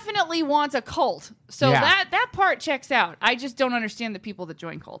 He definitely wants a cult. So Yeah. that part checks out. I just don't understand the people that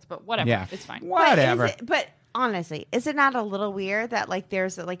join cults, but whatever. Yeah. It's fine. Whatever. But honestly, is it not a little weird that like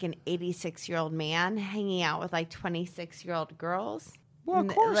there's like an 86-year-old man hanging out with like 26-year-old girls? Well, of In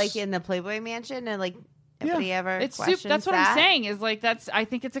the- course. like in the Playboy Mansion, and like nobody ever It's questions that's what that? I'm saying is like I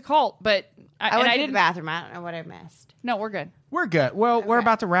think it's a cult, but I went to the didn't. bathroom. I don't know what I missed. No, we're good. We're good. Well, we're Okay.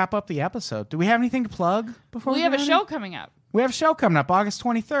 about to wrap up the episode. Do we have anything to plug before We have a get show out? coming up. We have a show coming up August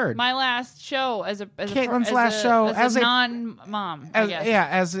 23rd. My last show as Caitlin's a last show as as a a- non-mom. I as, guess. yeah,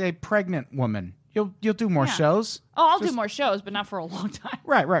 as a pregnant woman. You'll do more Yeah. shows. Oh, I'll do Just- more shows, but not for a long time.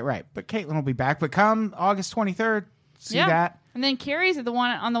 Right. But Caitlin will be back. But come August 23rd, see yeah. that. And then Carrie's on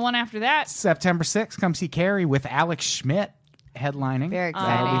the one after that. September 6th, come see Carrie with Alex Schmidt headlining. Very That'll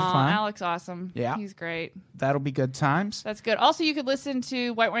exciting. be fun. Alex, awesome. Yeah. He's great. That'll be good times. That's good. Also, you could listen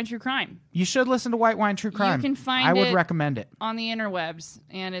to White Wine True Crime You should listen to White Wine True Crime. can find I would it- recommend it. on the interwebs,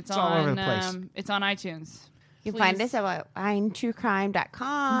 and it's all on over the place. It's on iTunes. You can find Please. us at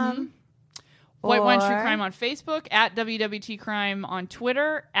winetruecrime.com. White Wine True Or- Crime on Facebook, at WWT Crime on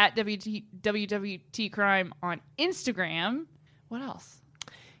Twitter, at WWT Crime on Instagram. What else?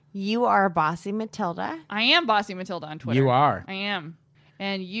 You are Bossy Matilda. I am Bossy Matilda on Twitter. You are. I am.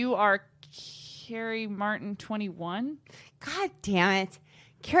 And you are Carrie Martin 21? God damn it.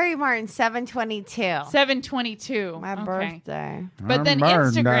 Carrie Martin 722. 722. My Okay. birthday. But then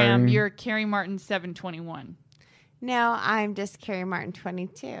Birthday. Instagram, you're Carrie Martin 721. No, I'm just Carrie Martin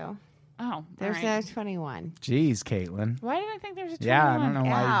 22. Oh, There's all right. no 21. Jeez, Caitlin. Why did I think there's a 21? Yeah, I don't know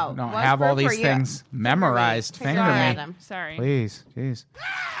why Ow. you don't What have all group these are you? things memorized. Finger Finger me. me. Adam. Sorry. Please. Jeez.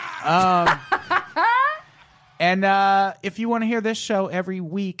 And if you want to hear this show every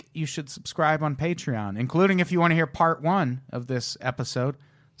week, you should subscribe on Patreon, including if you want to hear part 1 of this episode.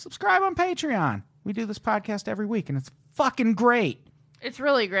 Subscribe on Patreon. We do this podcast every week, and it's fucking great. It's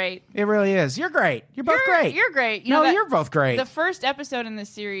really great. It really is. You're great. You're both great. You're great. You no, know that- you're both great. The first episode in this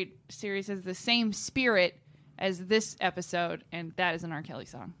series has the same spirit as this episode, and that is an R. Kelly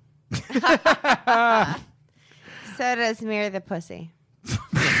song. So does Mirror the Pussy.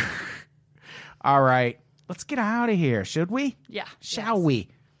 All right. Let's get out of here, should we? Yeah. Shall we?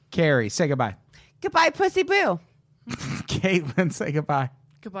 Carrie, say goodbye. Goodbye, Pussy Boo. Caitlin, say goodbye.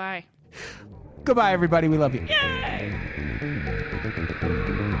 Goodbye. Goodbye, everybody. We love you. Yay!